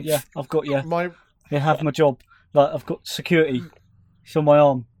about a month. Yeah, I've got have my job. Like I've got security. It's on my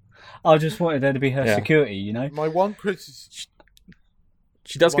arm. I just wanted her to be her security. My one criticism.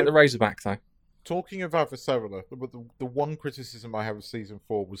 She does get the Razorback though. Talking of Avasarala, the one criticism I have of season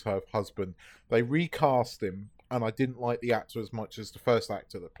 4 was her husband. They recast him. And I didn't like the actor as much as the first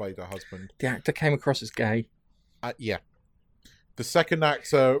actor that played her husband. The actor came across as gay. Yeah. The second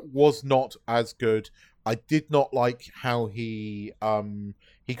actor was not as good. I did not like how he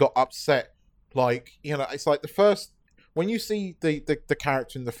got upset. Like, it's like the first... When you see the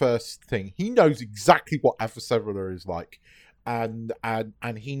character in the first thing, he knows exactly what Avasarala is like. And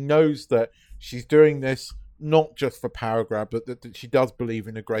he knows that she's doing this not just for power grab, but that she does believe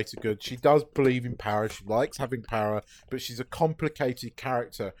in a greater good. She does believe in power. She likes having power, but she's a complicated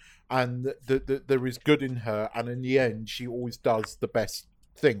character, and there is good in her. And in the end, she always does the best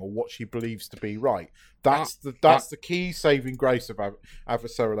thing, or what she believes to be right. That's the key saving grace of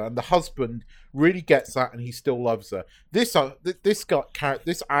Avasarala. And the husband really gets that, and he still loves her. This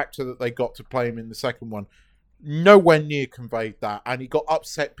actor that they got to play him in the second one, nowhere near conveyed that, and he got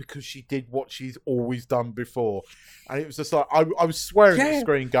upset because she did what she's always done before, and it was just like I was swearing at the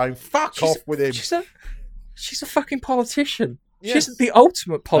screen, going "fuck off with him." She's a fucking politician. Yes. She's the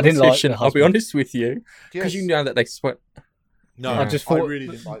ultimate politician. I'll be honest with you, because you know that they swear. No, I really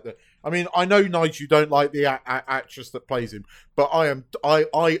didn't like that. I mean, I know, Nigel, you don't like the actress that plays him, but I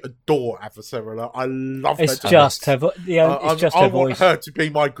adore Avasarala. I love her. It's just her voice. I want her to be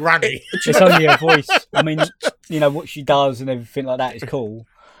my granny. It's only her voice. I mean, what she does and everything like that is cool,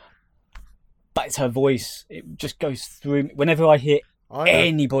 but it's her voice. It just goes through me. Whenever I hear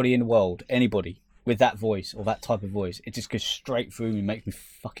anybody in the world, anybody with that voice or that type of voice, it just goes straight through me and makes me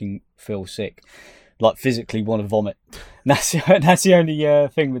fucking feel sick. like physically want to vomit. And that's the only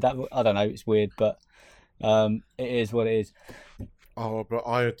thing with that. I don't know. It's weird, but it is what it is. Oh, but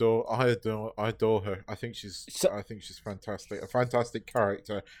I adore her. I think she's fantastic. A fantastic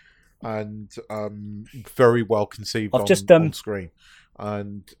character, and very well conceived on screen.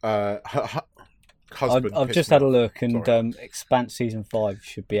 And her husband. I've just had a look, and Expanse season 5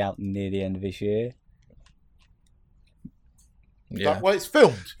 should be out near the end of this year. Yeah, well, it's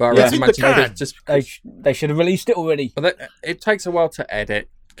filmed. But it's in the can. They should have released it already. But it takes a while to edit,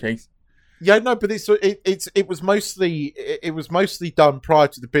 Keith. Yeah, no, but it was mostly done prior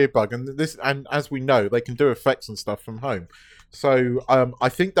to the Beard Bug, and as we know, they can do effects and stuff from home. So I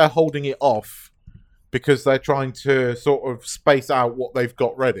think they're holding it off because they're trying to sort of space out what they've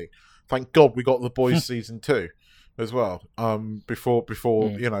got ready. Thank God we got The Boys season 2 as well. Before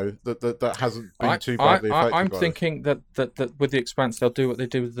that hasn't been too badly affected. I'm thinking that with The Expanse they'll do what they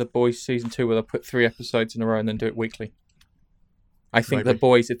do with The Boys season 2, where they'll put 3 episodes in a row and then do it weekly. I think if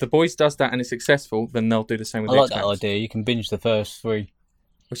The Boys does that and it's successful, then they'll do the same with The Expanse. I like that idea. You can binge the first 3,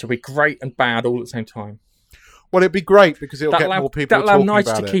 which will be great and bad all at the same time. Well, it'd be great because it'll get more people talking about it. That'll allow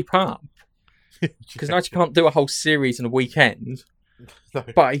Nigel to keep up. Because Nigel can't do a whole series in a weekend, no.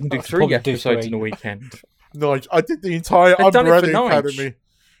 But he can do 3 episodes in a weekend. Nigel, I did the entire Umbrella Academy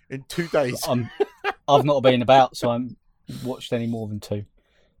in 2 days. I've not been about, so I haven't watched any more than 2.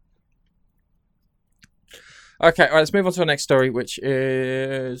 Okay, all right, let's move on to our next story, which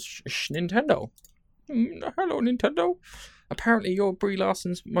is Nintendo. Hello, Nintendo. Apparently, you're Brie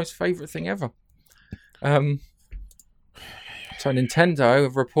Larson's most favourite thing ever. So Nintendo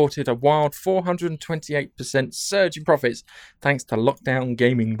have reported a wild 428% surge in profits thanks to lockdown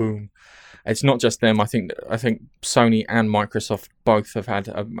gaming boom. It's not just them. I think Sony and Microsoft both have had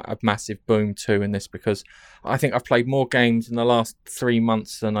a massive boom too in this, because I think I've played more games in the last 3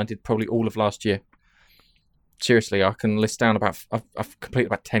 months than I did probably all of last year. Seriously, I can list down I've completed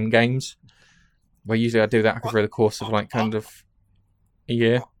about 10 games. Where usually I do that over the course of a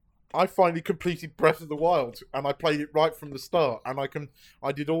year. I finally completed Breath of the Wild, and I played it right from the start. And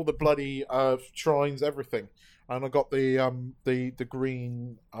I did all the bloody shrines, everything, and I got the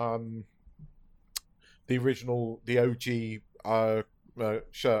green, the original, the OG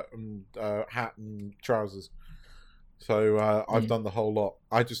shirt and hat and trousers. So I've done the whole lot.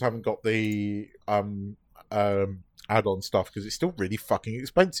 I just haven't got the add-on stuff because it's still really fucking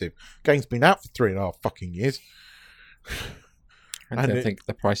expensive. Game's been out for 3.5 fucking years. I don't think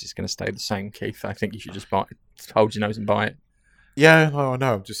the price is going to stay the same, Keith. I think you should just hold your nose and buy it. Yeah, no, I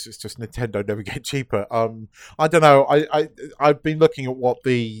know. It's just Nintendo never get cheaper. I don't know. I've been looking at what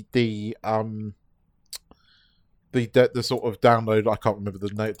the sort of download. I can't remember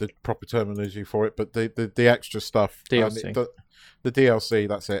the proper terminology for it, but the extra stuff. DLC. The DLC.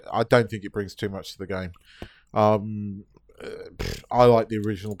 That's it. I don't think it brings too much to the game. I like the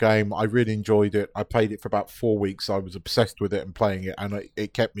original game. I really enjoyed it. I played it for about 4 weeks. I was obsessed with it and playing it, and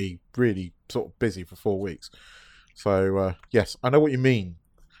it kept me really sort of busy for 4 weeks. So yes, I know what you mean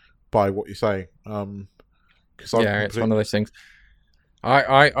by what you're saying. It's one of those things.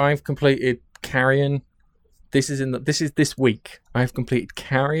 I've completed Carrion. This is this week. I've completed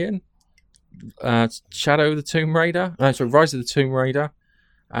Carrion, Shadow of the Tomb Raider. No, sorry, Rise of the Tomb Raider,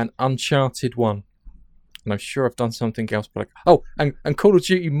 and Uncharted 1. And I'm sure I've done something else. But and Call of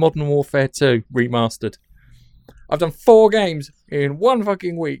Duty Modern Warfare 2 Remastered. I've done 4 games in 1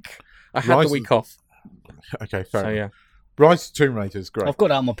 fucking week. I had the week off. Okay, fair enough. Yeah. Rise of the Tomb Raider is great. I've got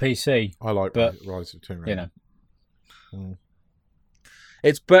that on my PC. I like Rise of the Tomb Raider.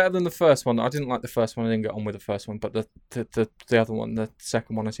 It's better than the first one. I didn't like the first one. I didn't get on with the first one. But the other one, the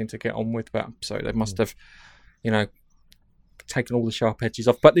second one, I seem to get on with better. So they must have, taken all the sharp edges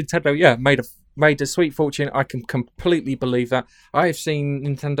off. But Nintendo, made a sweet fortune. I can completely believe that. I have seen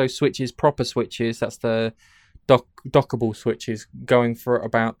Nintendo Switches, proper Switches, that's the dockable Switches, going for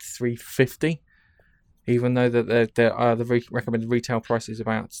about $350, even though the recommended retail price is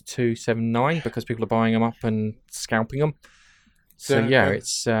about $279 because people are buying them up and scalping them. So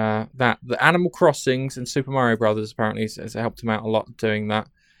it's that the Animal Crossings and Super Mario Brothers apparently has helped them out a lot doing that.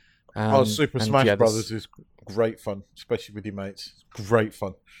 Super Smash Brothers is great fun, especially with your mates. Great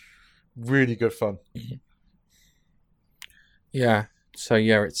fun. Really good fun. Yeah. So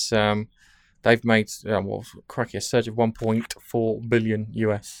it's they've made a surge of 1.4 billion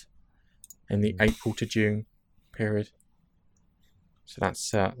US in the April to June period. So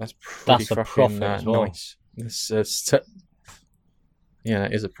that's pretty fucking nice.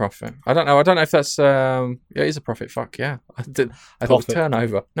 It is a profit. I don't know if that's it is a profit. Fuck yeah. I thought it was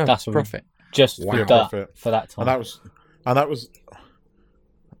turnover. No, that's profit. Just for that time. And that was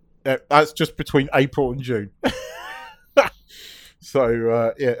That's just between April and June.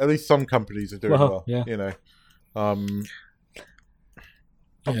 So yeah, at least some companies are doing well. Yeah. You know,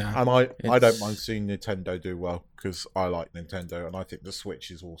 Yeah, and I don't it's- mind seeing Nintendo do well because I like Nintendo and I think the Switch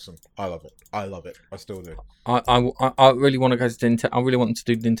is awesome. I love it. I still do. I really want to go to Nintendo. I really want to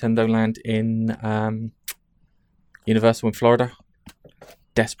do Nintendo Land in Universal in Florida.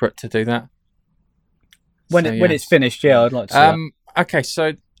 Desperate to do that. When So, when it's finished, yeah, I'd like to see that. Okay,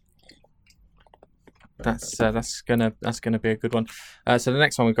 so that's gonna be a good one. So the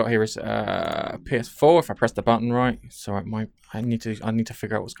next one we've got here is PS4. If I press the button right, so I need to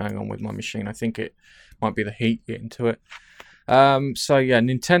figure out what's going on with my machine. I think it might be the heat getting to it. So yeah,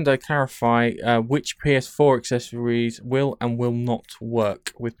 Nintendo clarify which PS4 accessories will and will not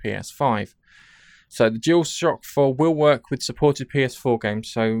work with PS5. So the DualShock 4 will work with supported PS4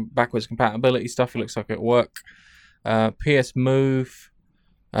 games. So backwards compatibility stuff, it looks like it'll work. PS Move,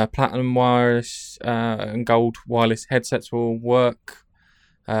 Platinum wireless and Gold wireless headsets will work.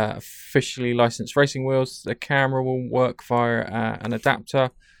 Officially licensed racing wheels. The camera will work via an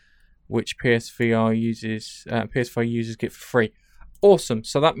adapter, which PSVR users get for free. Awesome.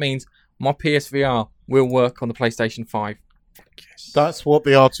 So that means my PSVR will work on the PlayStation 5. Yes. That's what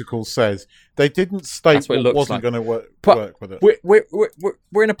the article says. They didn't state That's what it what looks wasn't like. going to work But with it.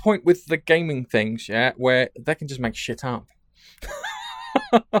 We're in a point with the gaming things, yeah, where they can just make shit up.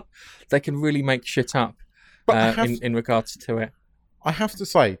 They can really make shit up But in regards to it. I have to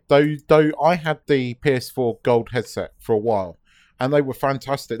say, though I had the PS4 Gold headset for a while, and they were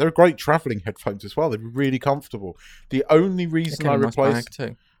fantastic. They were great traveling headphones as well. They were really comfortable. The only reason I replaced,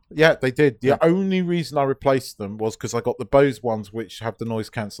 too. yeah, they did. The Yeah. only reason I replaced them was because I got the Bose ones, which have the noise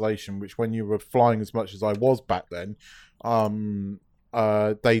cancellation. Which, when you were flying as much as I was back then,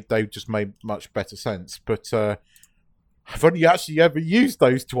 they just made much better sense. But I've only actually ever used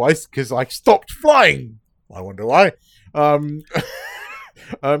those twice because I stopped flying. I wonder why.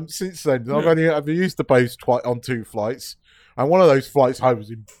 Since then, I've only ever used the Bose on 2 flights. And one of those flights I was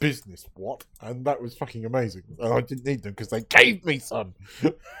in business, and that was fucking amazing. And I didn't need them because they gave me some.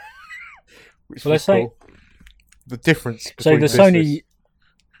 Which Well, was they say- cool. The difference So between the business.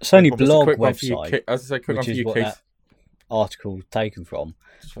 Sony Just a blog Quick one for you, website, Keith. As I say, quick one which for is you, what Keith. that article taken from,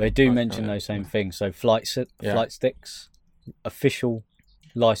 they do mention those same things. So flight sticks, official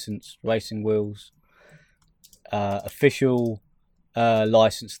licensed racing wheels, official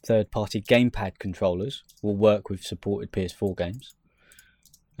licensed third-party gamepad controllers will work with supported PS4 games.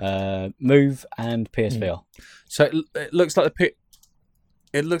 Move and PSVR. So it looks like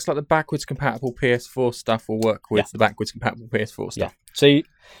the backwards compatible PS4 stuff will work with the backwards compatible PS4 stuff, So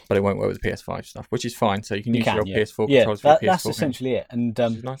but it won't work with the PS5 stuff, which is fine. So you can use your PS4 yeah, controls for your PS4 that's games, essentially it. And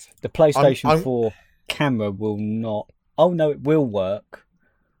which is nice. the PlayStation I'm- 4 camera will not. Oh no, it will work.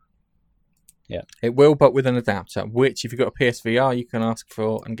 It will, but with an adapter. Which, if you've got a PSVR, you can ask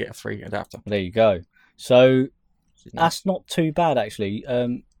for and get a free adapter. There you go. So Which is nice. that's not too bad actually. I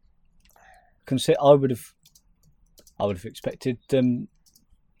would have expected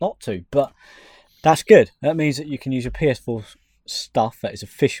not to, but that's good. That means that you can use your PS4 stuff that is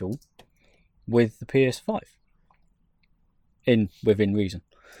official with the PS5 within reason.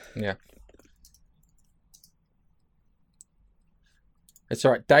 Yeah. It's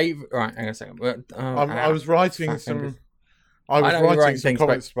all right, Dave. Right, hang on a second. I was writing fucking- some. I was know you're writing writing some things,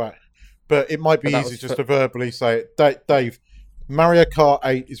 comments back, but it might be but that easy was just for- to verbally say it. Dave, Mario Kart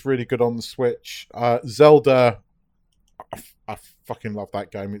 8 is really good on the Switch. Zelda, I fucking love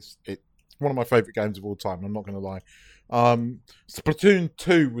that game. It's one of my favorite games of all time. I'm not going to lie. Splatoon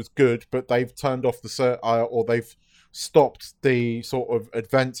 2 was good, but they've turned off or they've stopped the sort of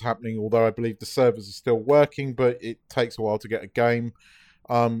events happening. Although I believe the servers are still working, but it takes a while to get a game.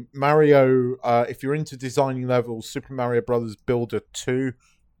 Mario, if you're into designing levels, Super Mario Brothers Builder 2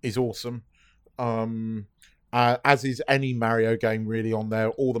 is awesome. As is any Mario game really on there.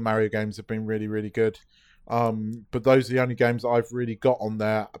 All the Mario games have been really, really good. But those are the only games that I've really got on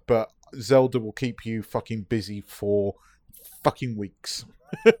there. But Zelda will keep you fucking busy for fucking weeks.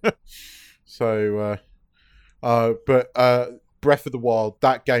 So, but Breath of the Wild,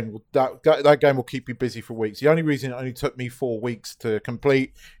 that game will keep you busy for weeks. The only reason it only took me 4 weeks to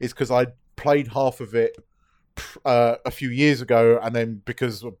complete is because I played half of it a few years ago, and then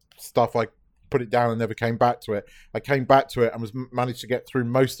because of stuff I put it down and never came back to it. I came back to it and was managed to get through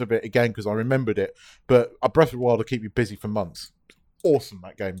most of it again because I remembered it. But Breath of the Wild will keep you busy for months. Awesome,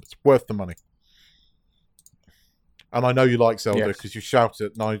 that game. It's worth the money. And I know you like Zelda because you shout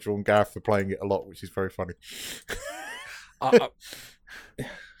at Nigel and Gareth for playing it a lot, which is very funny.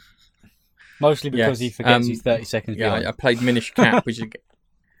 Mostly because he forgets his 30 seconds Yeah, behind. I played Minish Cap, which is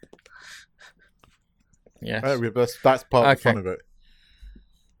Yes. That's part of the Okay. fun of it.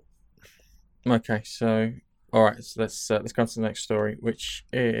 Okay, so all right, so let's go on to the next story, which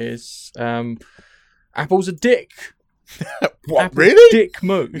is Apple's a dick. What, Apple's really? Dick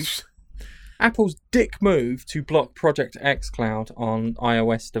move. Apple's dick move to block Project xCloud on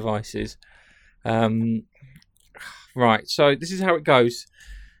iOS devices. Right, so this is how it goes.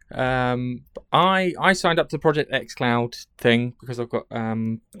 I signed up to the Project xCloud thing because I've got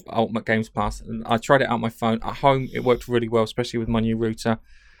Ultimate Games Pass, and I tried it out on my phone. At home, it worked really well, especially with my new router.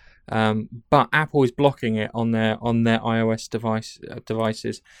 But Apple is blocking it on their iOS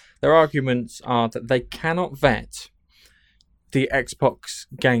devices. Their arguments are that they cannot vet the Xbox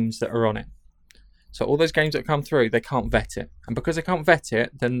games that are on it. So all those games that come through, they can't vet it. And because they can't vet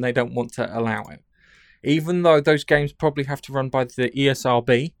it, then they don't want to allow it. Even though those games probably have to run by the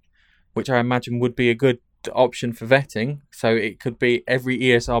ESRB, which I imagine would be a good option for vetting. So it could be every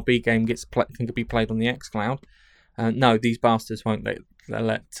ESRB game can be played on the xCloud. No, these bastards won't let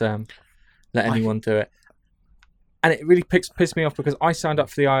anyone do it. And it really pissed me off because I signed up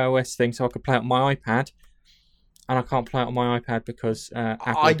for the iOS thing so I could play it on my iPad. And I can't play it on my iPad because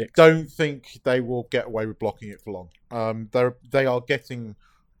Apple I dicks. don't think they will get away with blocking it for long. They are getting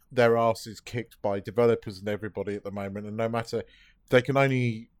their asses kicked by developers and everybody at the moment, and no matter, they can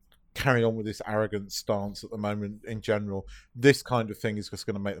only carry on with this arrogant stance at the moment. In general, this kind of thing is just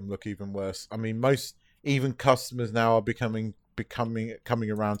going to make them look even worse. I mean, even customers now are coming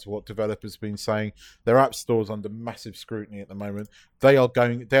around to what developers have been saying. Their app store's under massive scrutiny at the moment. They are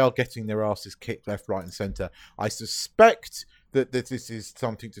getting their asses kicked left, right, and centre. I suspect that this is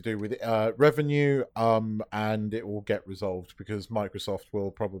something to do with revenue, and it will get resolved because Microsoft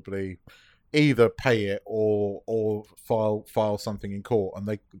will probably either pay it or file something in court, and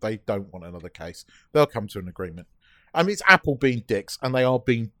they don't want another case. They'll come to an agreement. I mean, it's Apple being dicks, and they are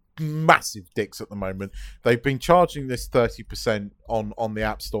being massive dicks at the moment. They've been charging this 30% on the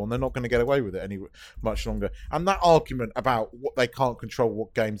App Store, and they're not going to get away with it much longer. And that argument about what they can't control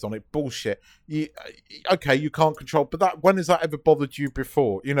what games on it, bullshit. Okay, you can't control, but when has that ever bothered you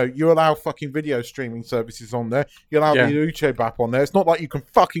before? You know, you allow fucking video streaming services on there. You allow the YouTube app on there. It's not like you can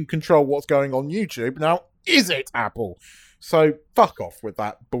fucking control what's going on YouTube. Now, is it, Apple? So fuck off with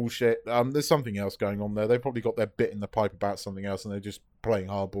that bullshit. There's something else going on there. They've probably got their bit in the pipe about something else, and they're just playing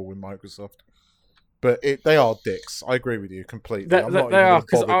hardball with Microsoft. But they are dicks. I agree with you completely. They are,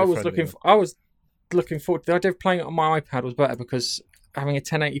 because I was looking forward. The idea of playing it on my iPad was better because having a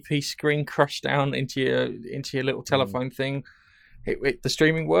 1080p screen crushed down into your little telephone thing, the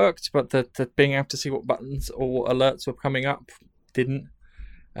streaming worked, but the being able to see what buttons or what alerts were coming up didn't.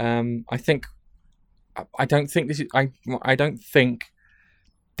 I don't think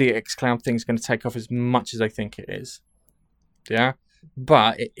the xCloud thing is going to take off as much as I think it is. Yeah,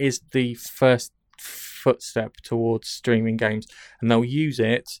 but it is the first footstep towards streaming games, and they'll use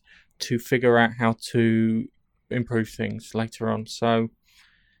it to figure out how to improve things later on. So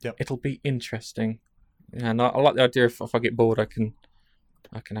It'll be interesting. And I like the idea if I get bored, I can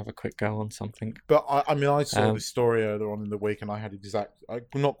have a quick go on something. But I saw this story earlier on in the week, and I had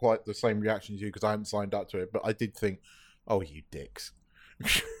not quite the same reaction as you because I hadn't signed up to it, but I did think, oh, you dicks.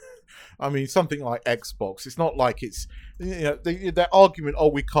 I mean, something like Xbox, it's not like it's, their argument, oh,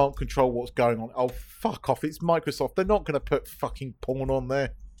 we can't control what's going on. Oh, fuck off. It's Microsoft. They're not going to put fucking porn on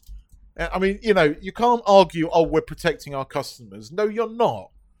there. I mean, you can't argue, oh, we're protecting our customers. No, you're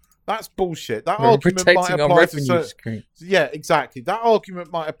not. That's bullshit. That argument might apply to certain... Yeah, exactly. That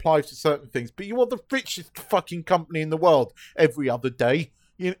argument might apply to certain things, but you are the richest fucking company in the world every other day.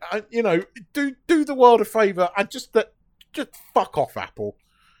 Do the world a favour and just fuck off, Apple.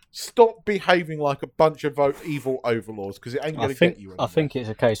 Stop behaving like a bunch of evil overlords because it ain't going to get you anywhere. I think it's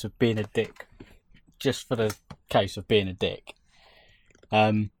a case of being a dick. Just for the case of being a dick.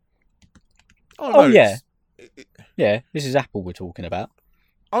 Yeah, this is Apple we're talking about.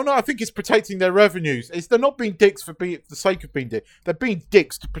 Oh no, I think it's protecting their revenues. They're not being dicks for the sake of being dicks. They're being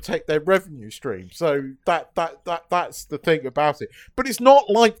dicks to protect their revenue stream. So that's the thing about it. But it's not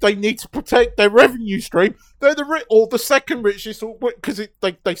like they need to protect their revenue stream. They're the second richest, because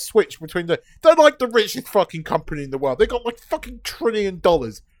they switch between they're like the richest fucking company in the world. They got like fucking $1 trillion.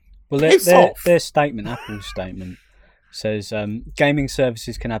 Well, their statement, Apple's statement, says gaming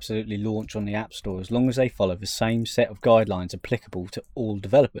services can absolutely launch on the App Store as long as they follow the same set of guidelines applicable to all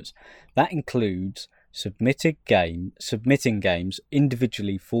developers. That includes submitting games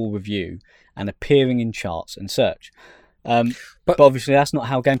individually for review and appearing in charts and search. But obviously that's not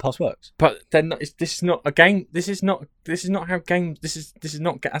how Game Pass works. But then this is not a game. This is not how game.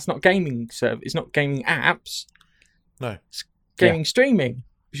 That's not gaming service. It's not gaming apps. No, it's gaming streaming.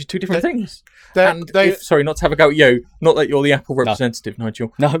 which are two different things. They- And they- sorry, not to have a go at you, not that you're the Apple representative,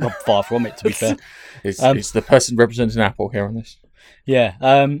 Nigel. No, not far from it, to be fair. It's the person representing Apple here on this. Yeah.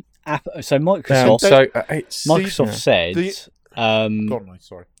 So Microsoft, Microsoft said, Go on, no,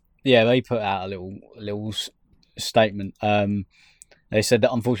 sorry. yeah, they put out a little statement. They said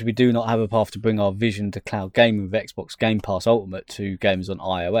that unfortunately we do not have a path to bring our vision to cloud gaming with Xbox Game Pass Ultimate to gamers on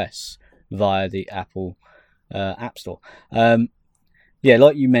iOS via the Apple App Store. Yeah,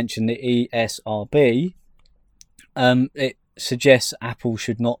 like you mentioned, the ESRB, it suggests Apple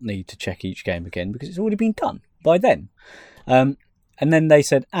should not need to check each game again because it's already been done by then. And then they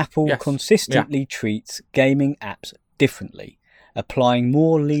said Apple consistently treats gaming apps differently, applying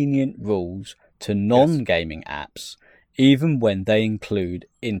more lenient rules to non-gaming apps, even when they include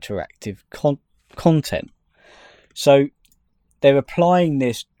interactive content. So they're applying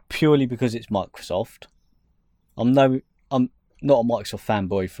this purely because it's Microsoft. I'm not a Microsoft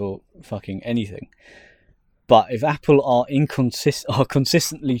fanboy for fucking anything. But if Apple are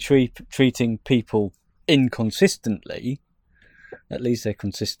consistently treating people inconsistently, at least they're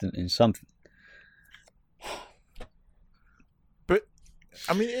consistent in something. But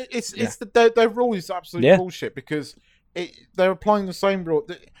I mean, their rule is absolute bullshit because they're applying the same rule.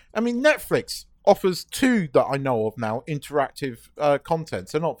 I mean, Netflix offers 2 that I know of now interactive content.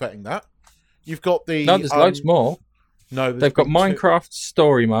 So not vetting that. You've got the there's loads more. No, they've got Minecraft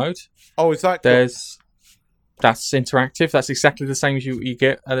Story Mode. Oh, is that? That's interactive. That's exactly the same as you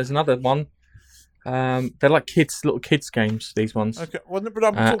get. There's another one. They're like little kids games. These ones. Okay, well, but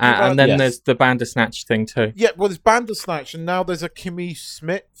I'm talking about. And then there's the Bandersnatch thing too. Yeah, well, there's Bandersnatch, and now there's a Kimmy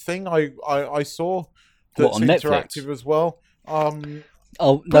Schmidt thing. I saw that's on interactive Netflix? As well.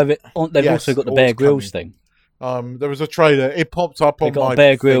 They've also got the Bear Grylls thing. There was a trailer. It popped up on my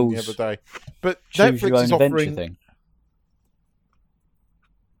Bear thing Grylls the other day. But Choose Netflix your own is adventure offering. thing.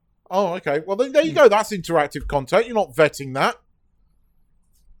 Oh, okay. Well, then there you go. That's interactive content. You're not vetting that.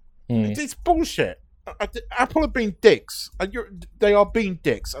 It's bullshit. Apple have been dicks. They are being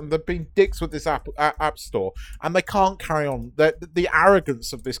dicks, and they've been dicks with this app store, and they can't carry on. The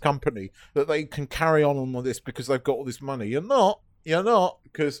arrogance of this company that they can carry on this because they've got all this money. You're not,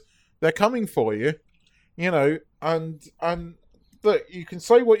 because they're coming for you, and look, you can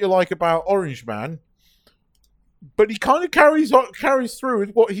say what you like about Orange Man, but he kind of carries through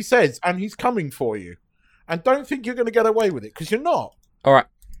with what he says, and he's coming for you. And don't think you're going to get away with it, because you're not. All right.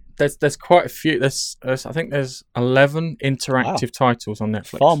 There's quite a few. I think there's 11 interactive titles on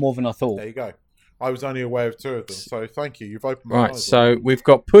Netflix. Far more than I thought. There you go. I was only aware of 2 of them, so thank you. You've opened my eyes. Right, so we've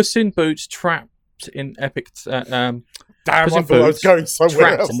got Puss in Boots trapped in epic. Damn, I thought I was going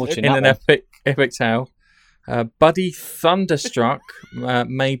somewhere else. In an epic tale. Buddy Thunderstruck,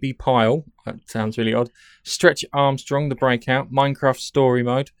 maybe Pile. That sounds really odd. Stretch Armstrong, The Breakout. Minecraft Story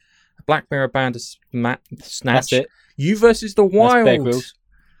Mode. Black Mirror Bandersnatch. That's it. You versus the That's Bear Wild. Grylls.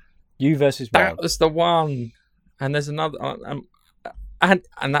 You versus Wild. That was the one. And there's another. And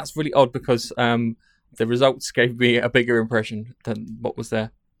that's really odd because the results gave me a bigger impression than what was there.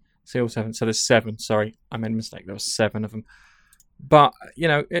 So there's 7. Sorry, I made a mistake. There was 7 of them. But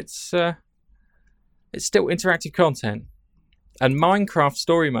it's still interactive content. And Minecraft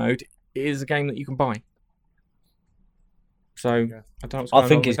Story Mode is a game that you can buy. So I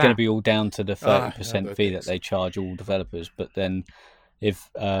think it's going to be all down to the 30% fee that they charge all developers. But then, if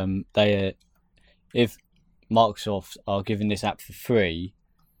Microsoft are giving this app for free,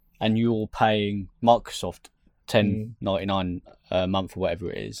 and you're paying Microsoft $10.99 a month or whatever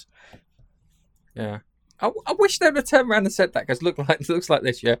it is, yeah. I wish they would have turned around and said that, because it looks like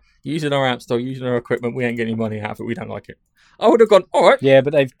this, using our app store, using our equipment, we ain't getting any money out of it. We don't like it. I would have gone, all right. Yeah,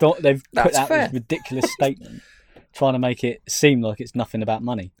 but they've put out fair. this ridiculous statement, trying to make it seem like it's nothing about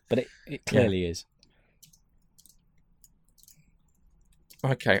money, but it clearly is.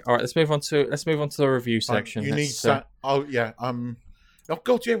 Okay, all right. Let's move on to the review section. You need that. Oh yeah. Oh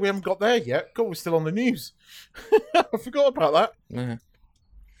god, yeah, we haven't got there yet. God, we're still on the news. I forgot about that. Yeah.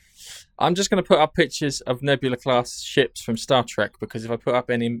 I'm just going to put up pictures of Nebula class ships from Star Trek, because if I put up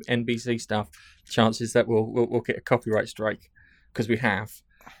any NBC stuff, chances that we'll get a copyright strike, because we have,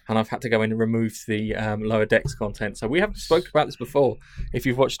 and I've had to go in and remove the Lower Decks content. So we haven't spoken about this before. If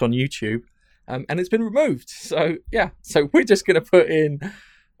you've watched on YouTube. And it's been removed. So, yeah. So we're just going to put in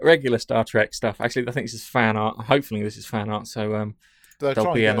regular Star Trek stuff. Actually, I think this is fan art. Hopefully this is fan art. So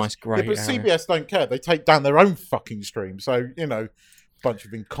there'll be a nice grey area. But CBS don't care. They take down their own fucking stream. So, bunch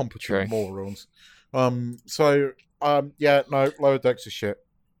of incompetent morons. Lower Decks is shit.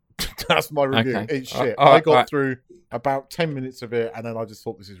 That's my review. Okay. It's shit. I got through about 10 minutes of it, and then I just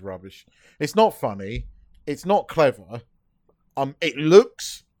thought, this is rubbish. It's not funny. It's not clever. It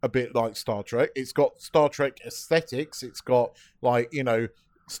looks a bit like Star Trek. It's got Star Trek aesthetics. It's got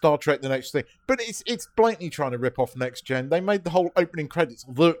Star Trek: The Next Thing, but it's blatantly trying to rip off Next Gen. They made the whole opening credits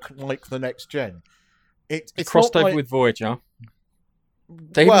look like the Next Gen. It's crossed over with Voyager.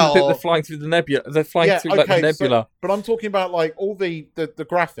 They even did the flying through the nebula. They're flying through the nebula. But I'm talking about all the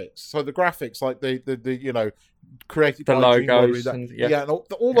graphics. So the graphics, like the created the by logos, and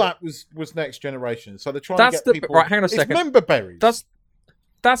all that was Next Generation. So they're trying to get people. Right, hang on a second. It's member berries.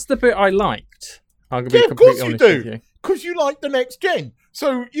 That's the bit I liked. I'm gonna be of course completely you honest with do, you. because you like the Next Gen.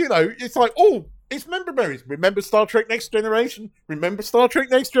 So it's like, it's member berries. Remember Star Trek Next Generation? Remember Star Trek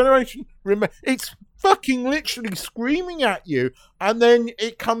Next Generation? It's fucking literally screaming at you, and then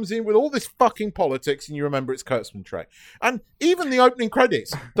it comes in with all this fucking politics, and you remember it's Kurtzman Trek. And even the opening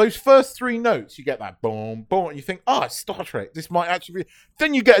credits, those first 3 notes, you get that boom, boom, and you think, it's Star Trek. This might actually be.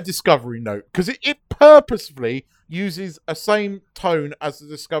 Then you get a Discovery note, because it purposefully uses a same tone as the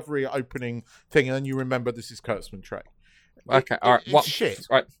Discovery opening thing, and then you remember this is Kurtzman Trek. Okay, all right. It's shit.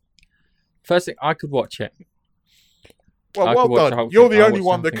 Right. First thing, I could watch it. Well done. You're the only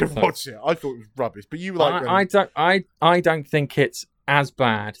one that can watch it. I thought it was rubbish, but you like. I don't think it's as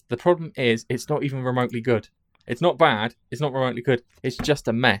bad. The problem is, it's not even remotely good. It's not bad. It's not remotely good. It's just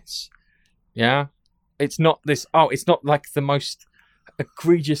a mess. Yeah, it's not this. It's not like the most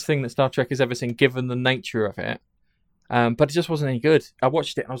egregious thing that Star Trek has ever seen, given the nature of it. But it just wasn't any good. I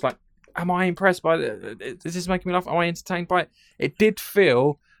watched it and I was like, "Am I impressed by it? Is this making me laugh? Am I entertained by it?" It did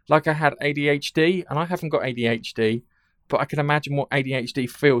feel like I had ADHD, and I haven't got ADHD. But I can imagine what ADHD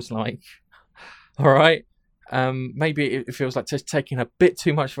feels like. All right, maybe it feels like just taking a bit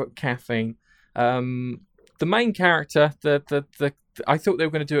too much caffeine. The main character, I thought they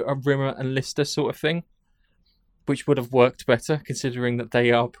were going to do a Rimmer and Lister sort of thing, which would have worked better, considering that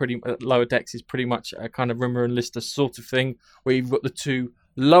they are Lower Decks is pretty much a kind of Rimmer and Lister sort of thing, where you've got the 2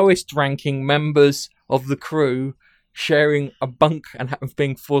 lowest ranking members of the crew sharing a bunk and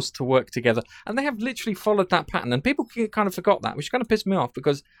being forced to work together, and they have literally followed that pattern, and people kind of forgot that, which kind of pissed me off,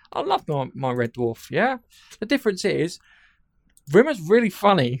 because I love my Red Dwarf. Yeah, the difference is Rimmer's really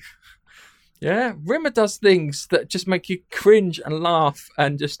funny. Yeah, Rimmer does things that just make you cringe and laugh,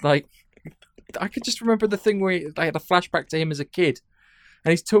 and just like, I could just remember the thing where they had a flashback to him as a kid,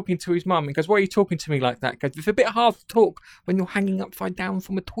 and he's talking to his mum and goes, "Why are you talking to me like that?" Because it's a bit hard to talk when you're hanging upside down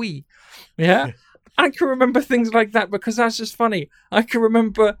from a twee. Yeah. I can remember things like that because that's just funny. I can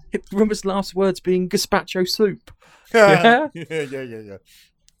remember Rimmer's last words being gazpacho soup. Yeah? Yeah.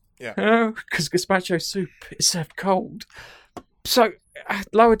 Because gazpacho soup is served cold. So,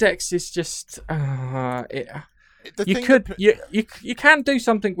 Lower Decks is just... You can do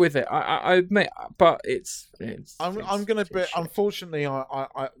something with it, I admit, but I'm going to be... Unfortunately,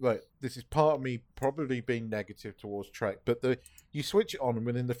 I look, this is part of me probably being negative towards Trek, but you switch it on, and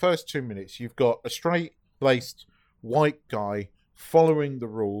within the first 2 minutes, you've got a straight-laced white guy following the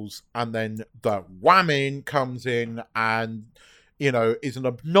rules, and then the whamming comes in and, is an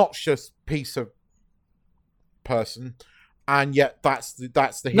obnoxious piece of person. And yet, that's the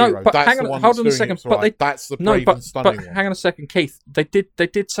hero. No, but that's hang the on, one hold that's on a doing second. it right. That's the brave and stunning one. Hang on a second, Keith. They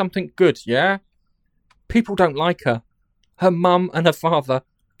did something good. Yeah, people don't like her. Her mum and her father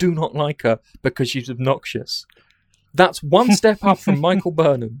do not like her because she's obnoxious. That's one step up from Michael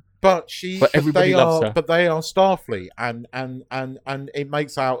Burnham. But everybody loves her. But they are Starfleet, and it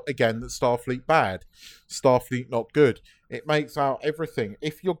makes out again that Starfleet bad, Starfleet not good. It makes out everything.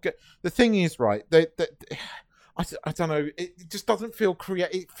 The thing is, right? I don't know. It just doesn't feel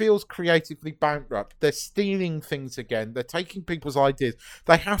It feels creatively bankrupt. They're stealing things again. They're taking people's ideas.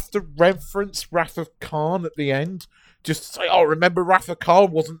 They have to reference Rafa Khan at the end, just to say, "Oh, remember Rafa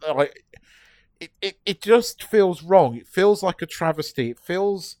Khan wasn't like." It just feels wrong. It feels like a travesty. It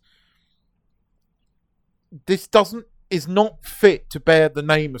feels this is not fit to bear the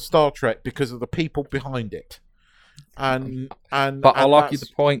name of Star Trek because of the people behind it. But I'll argue the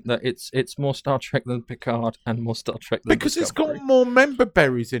point that it's more Star Trek than Picard and more Star Trek than because Discovery. It's got more member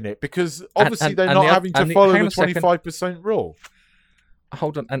berries in it, because obviously they're not having to follow the 25% rule.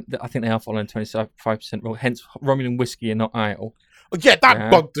 Hold on, and I think they are following 25% rule. Hence, Romulan whiskey and not ale. Oh, yeah, that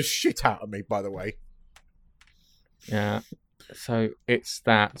bugged the shit out of me, by the way. Yeah. So it's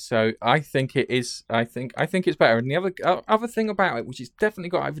that. So I think it is. I think it's better. And the other thing about it, which has definitely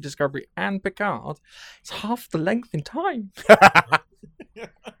got over Discovery and Picard, it's half the length in time.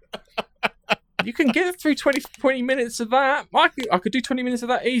 You can get through 20 minutes of that. I could do 20 minutes of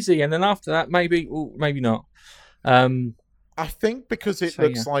that easy, and then after that, maybe not. I think because it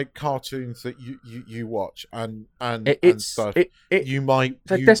looks like cartoons that you watch and stuff, you might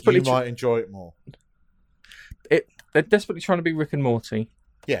enjoy it more. they're desperately trying to be Rick and Morty.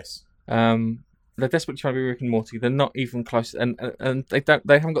 Yes. They're desperately trying to be Rick and Morty. They're not even close, and they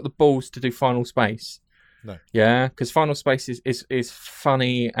haven't got the balls to do Final Space. No. Yeah, because Final Space is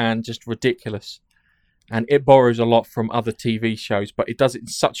funny and just ridiculous, and it borrows a lot from other TV shows, but it does it in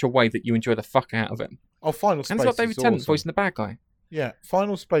such a way that you enjoy the fuck out of it. Oh, Final Space. And it's got David is Tennant awesome. voicing the bad guy. Yeah,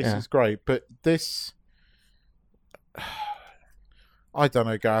 Final Space Yeah. is great, but this, I don't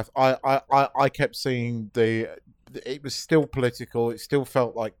know, Gareth. I kept seeing it was still political. It still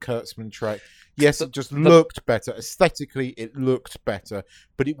felt like Kurtzman Trek. Yes, it just looked better. Aesthetically, it looked better,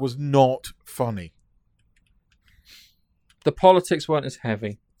 but it was not funny. The politics weren't as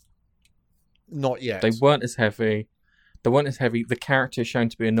heavy. Not yet. They weren't as heavy. The character is shown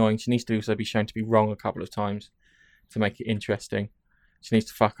to be annoying. She needs to also be shown to be wrong a couple of times to make it interesting. She needs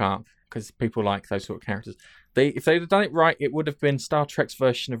to fuck up because people like those sort of characters. If they'd have done it right, it would have been Star Trek's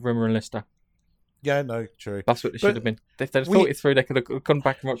version of Rimmer and Lister. Yeah, no, true. That's what it should have been. If they'd have thought it through, they could have gone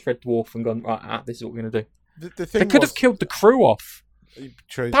back and watched Red Dwarf and gone, right, this is what we're going to do. They could have killed the crew off.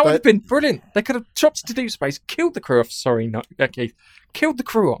 True. That would have been brilliant. They could have chopped to deep space, killed the crew off. Sorry, not okay. Killed the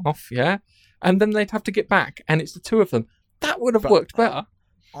crew off, yeah, and then they'd have to get back, and it's the two of them. That would have worked better.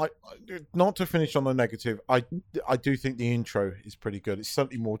 Not to finish on the negative, I do think the intro is pretty good. It's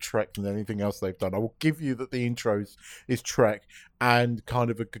certainly more Trek than anything else they've done. I will give you that the intro is Trek and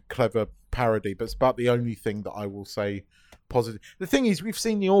kind of a good, clever parody, but it's about the only thing that I will say positive. The thing is, we've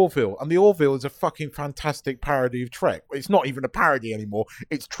seen the Orville, and the Orville is a fucking fantastic parody of Trek. It's not even a parody anymore;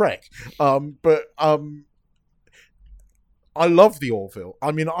 it's Trek. I love the Orville.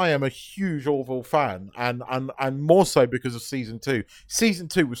 I mean, I am a huge Orville fan, and more so because of season 2. Season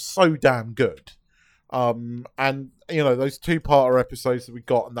 2 was so damn good. And you know, those 2-parter episodes that we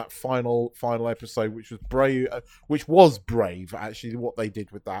got, and that final episode, which was brave, actually, what they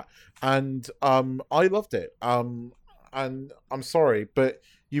did with that. And I loved it. And I'm sorry, but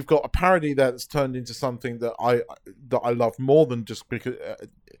you've got a parody that's turned into something that I love more than just because.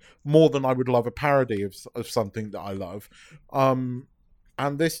 More than I would love a parody of something that I love. And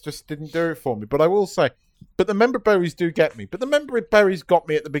this just didn't do it for me. But I will say, but the member berries do get me. But the member berries got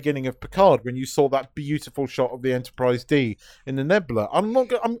me at the beginning of Picard when you saw that beautiful shot of the Enterprise D in the nebula. I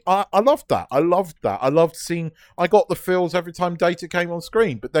loved that. I loved that. I loved seeing. I got the feels every time Data came on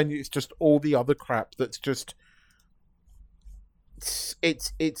screen. But then it's just all the other crap that's just.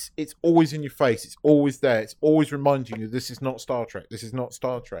 It's always in your face. It's always there. It's always reminding you this is not Star Trek. This is not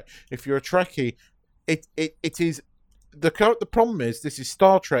Star Trek. If you're a Trekkie, it is the problem is this is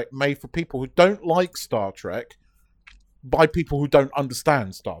Star Trek made for people who don't like Star Trek by people who don't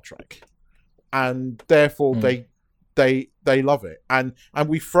understand Star Trek, and therefore they love it. And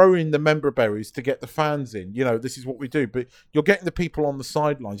we throw in the member berries to get the fans in. You know, this is what we do. But you're getting the people on the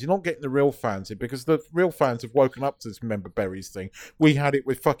sidelines. You're not getting the real fans in, because the real fans have woken up to this member berries thing. We had it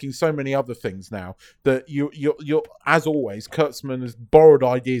with fucking so many other things now that you're as always, Kurtzman has borrowed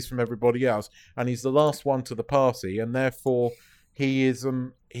ideas from everybody else, and he's the last one to the party, and therefore he is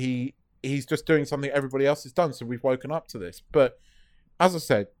he's just doing something everybody else has done. So we've woken up to this. But as I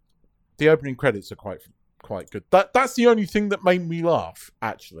said, the opening credits are quite good. That's the only thing that made me laugh,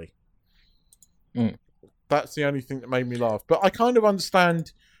 actually. That's the only thing that made me laugh. But I kind of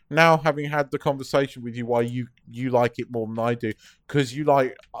understand now, having had the conversation with you, why you like it more than I do, because you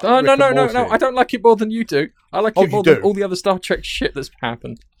like no, I don't like it more than you do. I like it more than all the other Star Trek shit that's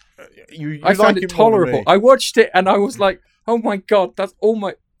happened. I found it tolerable. I watched it and I was like, oh my god, that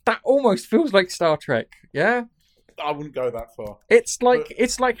almost feels like Star Trek. Yeah, I wouldn't go that far. It's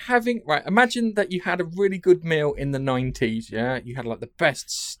like having, right, imagine that you had a really good meal in the 90s, yeah? You had like the best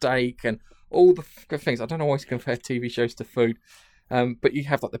steak and all the good things. I don't always compare TV shows to food, but you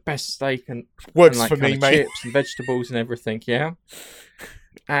have like the best steak and works like, for me, mate. Chips and vegetables and everything, yeah?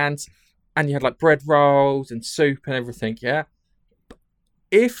 And you had like bread rolls and soup and everything, yeah?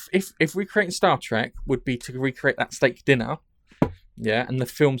 If recreating Star Trek would be to recreate that steak dinner, yeah, and the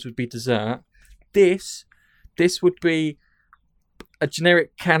films would be dessert, this would be a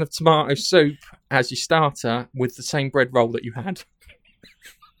generic can of tomato soup as your starter with the same bread roll that you had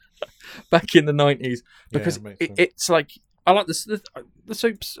back in the 90s. Because it's like, I like the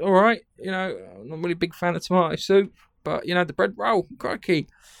soup's all right. You know, I'm not really a big fan of tomato soup, but, you know, the bread roll, crikey.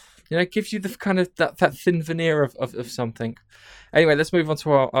 You know, it gives you the kind of that thin veneer of something. Anyway, let's move on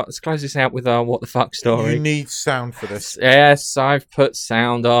to let's close this out with our what the fuck story. You need sound for this. Yes, I've put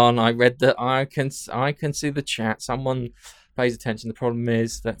sound on. I read that. I can see the chat. Someone pays attention. The problem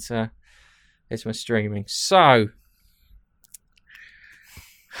is that it's my streaming. So,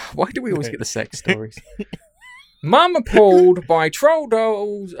 why do we always get the sex stories? Mum appalled by Troll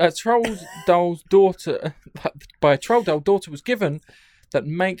Doll's daughter. by a troll doll daughter was given that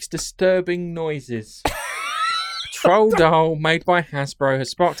makes disturbing noises. Troll doll made by Hasbro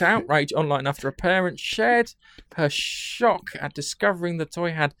has sparked outrage online after a parent shared her shock at discovering the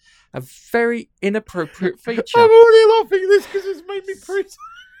toy had a very inappropriate feature. I'm already laughing at this because it's made me freeze.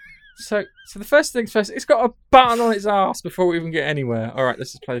 So the first things first, it's got a button on its ass before we even get anywhere. All right,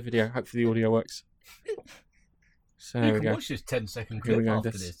 let's just play the video. Hopefully the audio works. So You there we can go. watch this 10-second Here we clip go,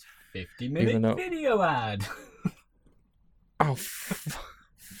 after this- this even 50-minute though- video ad. Oh,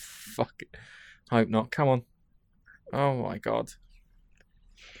 fuck it. Hope not. Come on. Oh my god.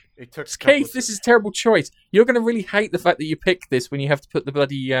 It took a couple Keith, of- this is a terrible choice. You're going to really hate the fact that you picked this when you have to put the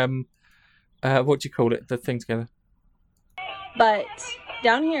bloody, what do you call it? The thing together. But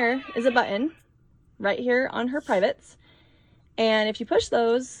down here is a button right here on her privates. And if you push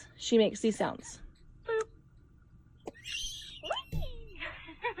those, she makes these sounds.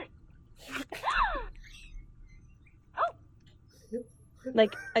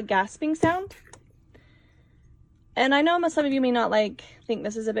 Like a gasping sound. And I know some of you may not think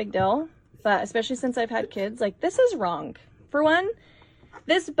this is a big deal, but especially since I've had kids, this is wrong. For one,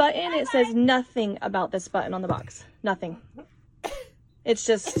 this button, it says nothing about this button on the box. Nothing. It's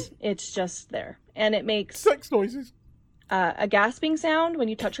just there. And it makes sex noises. a gasping sound when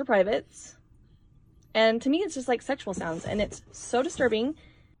you touch her privates. And to me, it's just like sexual sounds. And it's so disturbing.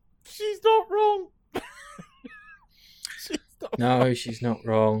 She's not wrong. No, she's not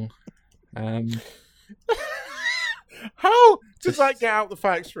wrong. How does that get out the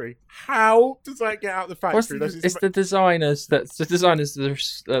factory? How does that get out the What's factory? it's the designers that's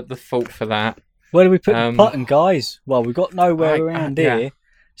the fault for that. Where do we put the button, guys? Well, we've got nowhere around yeah. here,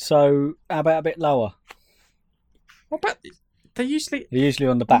 so how about a bit lower? What about they're usually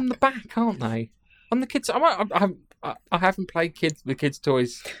on the back. on the back, aren't they? On the kids, I haven't played with kids'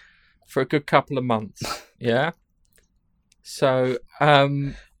 toys for a good couple of months. Yeah, so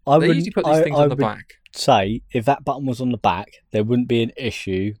they usually put these things on the back. Say if that button was on the back, there wouldn't be an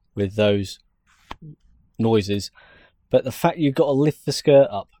issue with those noises. But the fact you've got to lift the skirt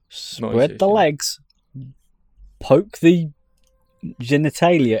up, spread the legs, poke the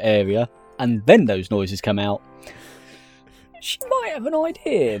genitalia area, and then those noises come out. She might have an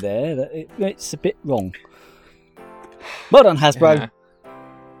idea there that it's a bit wrong. Well done, Hasbro. Yeah.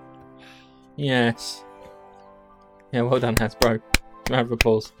 Yes. Yeah, well done, Hasbro. Round of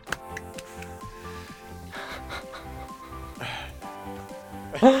applause.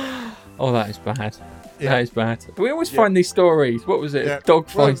 Oh, that is bad. Yeah. That is bad. We always find these stories. What was it? Yeah. Dog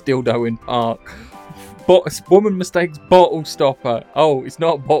finds dildo in park. Woman mistakes bottle stopper. Oh, it's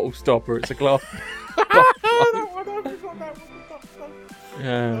not a bottle stopper. It's a glass.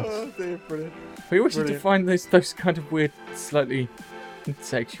 Yeah. Oh, dear, brilliant. We always need to Brilliant. find those kind of weird, slightly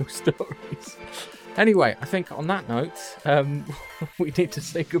sexual stories. Anyway, I think on that note, we need to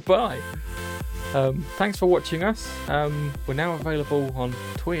say goodbye. Thanks for watching us. We're now available on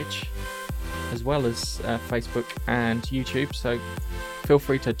Twitch as well as Facebook and YouTube, so feel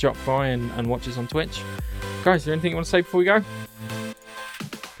free to drop by and watch us on Twitch. Guys, is there anything you want to say before we go?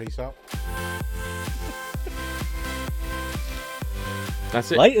 Peace out.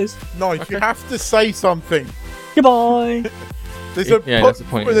 That's it. Laters. No, you have to say something. Goodbye. There's Yeah, that's the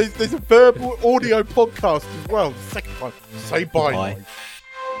point. There's a verbal audio podcast as well. The second time. Say bye. Goodbye. Mike.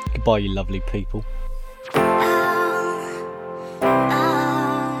 Goodbye, you lovely people.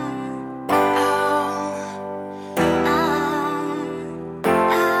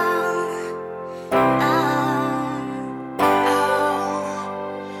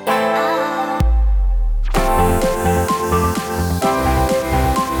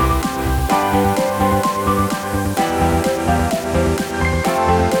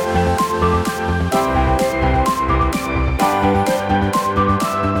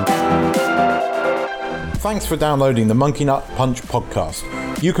 Thanks for downloading the Monkey Nut Punch podcast.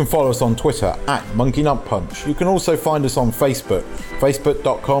 You can follow us on Twitter @Monkey Nut Punch. You can also find us on Facebook,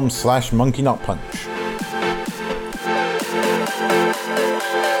 facebook.com/Monkey Nut Punch.